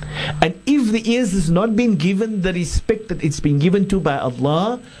 And if the ears has not been given the respect that it's been given to by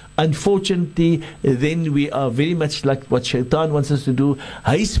Allah, unfortunately, then we are very much like what Shaitan wants us to do,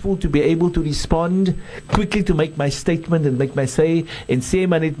 hasteful to be able to respond, quickly to make my statement and make my say, and sê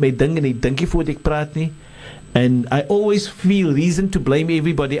maar net my ding en ek dinkie voor ek praat nie. And I always feel reason to blame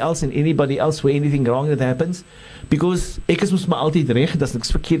everybody else and anybody else for anything wrong that happens, because ek is mos maar altyd reg, daar's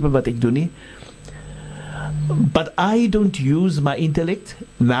niks verkeerd met wat ek doen nie. But I don't use my intellect,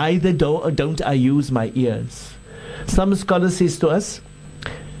 neither don't I use my ears. Some scholars says to us,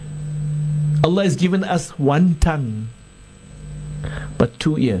 Allah has given us one tongue, but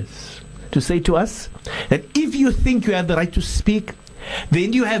two ears. To say to us that if you think you have the right to speak,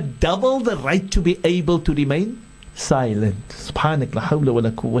 then you have double the right to be able to remain silent. Subhanak, la hawla wa la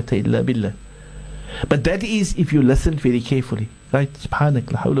quwwata illa billah. But that is if you listen very carefully. Right?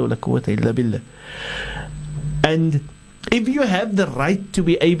 Subhanak, la hawla wa la quwwata illa billah. And if you have the right to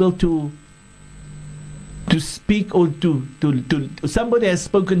be able to speak, or to somebody has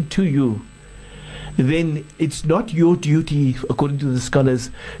spoken to you, then it's not your duty, according to the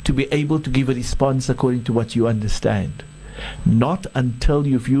scholars, to be able to give a response according to what you understand. Not until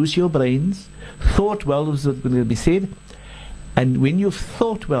you've used your brains, thought well was what will be said, and when you've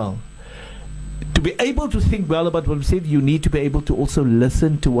thought well, to be able to think well about what was said, you need to be able to also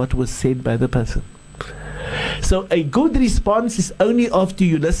listen to what was said by the person. So a good response is only after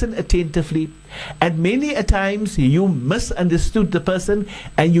you listen attentively, and many a times you misunderstood the person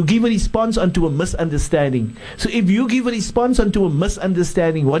and you give a response onto a misunderstanding. So if you give a response onto a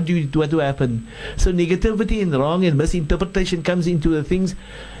misunderstanding, what will happen? So negativity and wrong and misinterpretation comes into the things.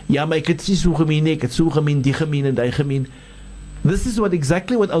 Ja, maar ek het so gemeen, ek het so gemeen, die gemeen en die gemeen. This is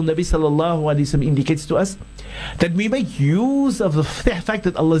exactly what Al-Nabi sallallahu alayhi wa sallam indicates to us, that we make use of the fact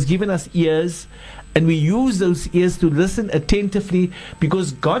that Allah has given us ears, and we use those ears to listen attentively,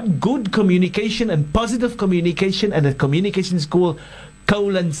 because good communication and positive communication, and that communication is called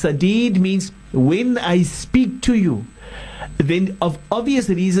qawlan sadid, means when I speak to you, then of obvious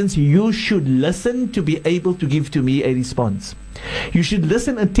reasons you should listen to be able to give to me a response. You should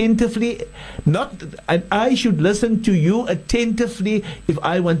listen attentively, and I should listen to you attentively if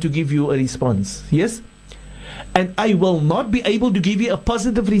I want to give you a response. Yes? And I will not be able to give you a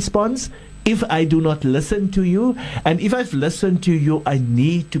positive response if I do not listen to you. And if I've listened to you, I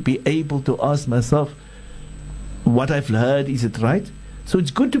need to be able to ask myself, what I've heard, is it right? So it's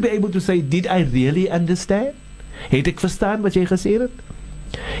good to be able to say, did I really understand? Het ek verstaan wat jy gesê het?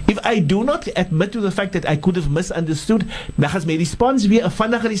 If I do not admit to the fact that I could have misunderstood, dan gaan my response weer 'n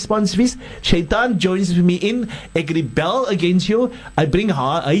vinnige response wees. Shaitan joins me in, ek rebel against you, I bring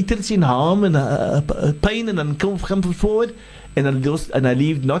hatred and harm and pain, and then come forward, and I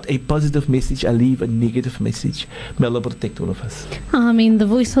leave not a positive message, I leave a negative message. May Allah protect all of us. Ameen. The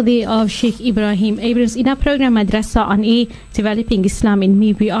voice of Sheikh Ebrahim. In our program Madrasa on Air, Developing Islam in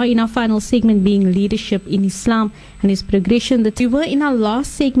Me, we are in our final segment being leadership in Islam and its progression. That we were in our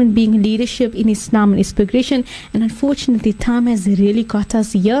last segment being leadership in Islam and its progression, and unfortunately time has really got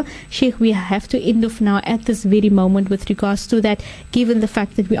us here. Sheikh, we have to end off now at this very moment with regards to that, given the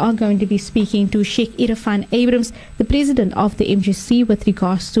fact that we are going to be speaking to Sheikh Ebrahim, the president of the MGC, with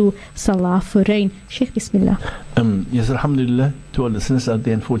regards to Salah for Rain. Sheikh, Bismillah. Yes, alhamdulillah, to all listeners out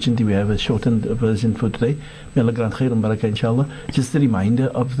there, unfortunately we have a shortened version for today. May Allah grant khair and barakah, inshallah. Just a reminder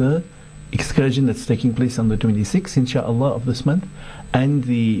of the excursion that's taking place on the 26th, inshallah, of this month, and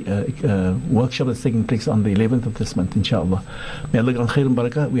the workshop that's taking place on the 11th of this month, inshallah. May Allah grant khair and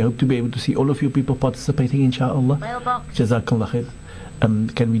barakah. We hope to be able to see all of you people participating, inshallah. Jazakallah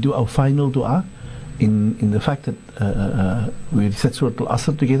khair. Can we do our final dua in the fact that we said Surah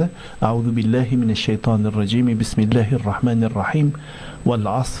Al-Asr together? أعوذ بالله من الشيطان الرجيم بسم الله الرحمن الرحيم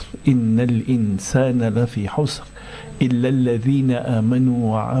والعصر إن الإنسان لفي حسر إلا الذين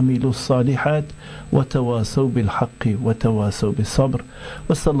آمنوا وعملوا الصالحات وتواصوا بالحق وتواصوا بالصبر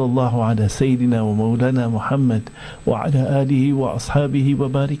وصلى الله على سيدنا ومولانا محمد وعلى آله وأصحابه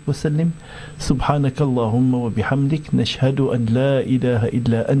وبارك وسلم. سبحانك اللهم وبحمدك نشهد أن لا إله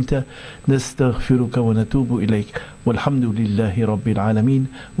إلا أنت نستغفرك ونتوب إليك والحمد لله رب العالمين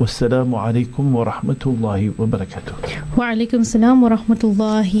والسلام عليكم ورحمة الله وبركاته. وعليكم السلام ورحمة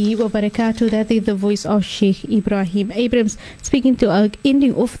الله وبركاته. That is the voice of Sheikh Ebrahim Abrams speaking to our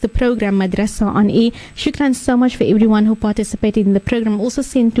ending off the program Madrasa on Air. Shukran so much for everyone who participated in the program. Also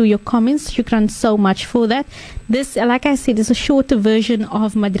send through your comments. Shukran so much for that. This, like I said, is a shorter version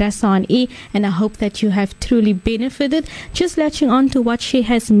of Madrasa on Air, and I hope that you have truly benefited. Just latching on to what she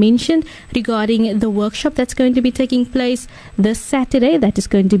has mentioned regarding the workshop that's going to be taking place this Saturday. That is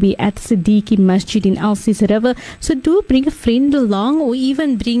going to be at Siddiqui Masjid in Alsis River. So do bring a friend along, or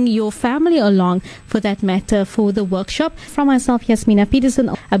even bring your family along for that matter, for the workshop. From myself, Yasmina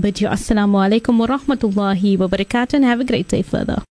Peterson, I bid you Assalamu alaikum wa rahmatullahi wa barakatuh, and have a great day further.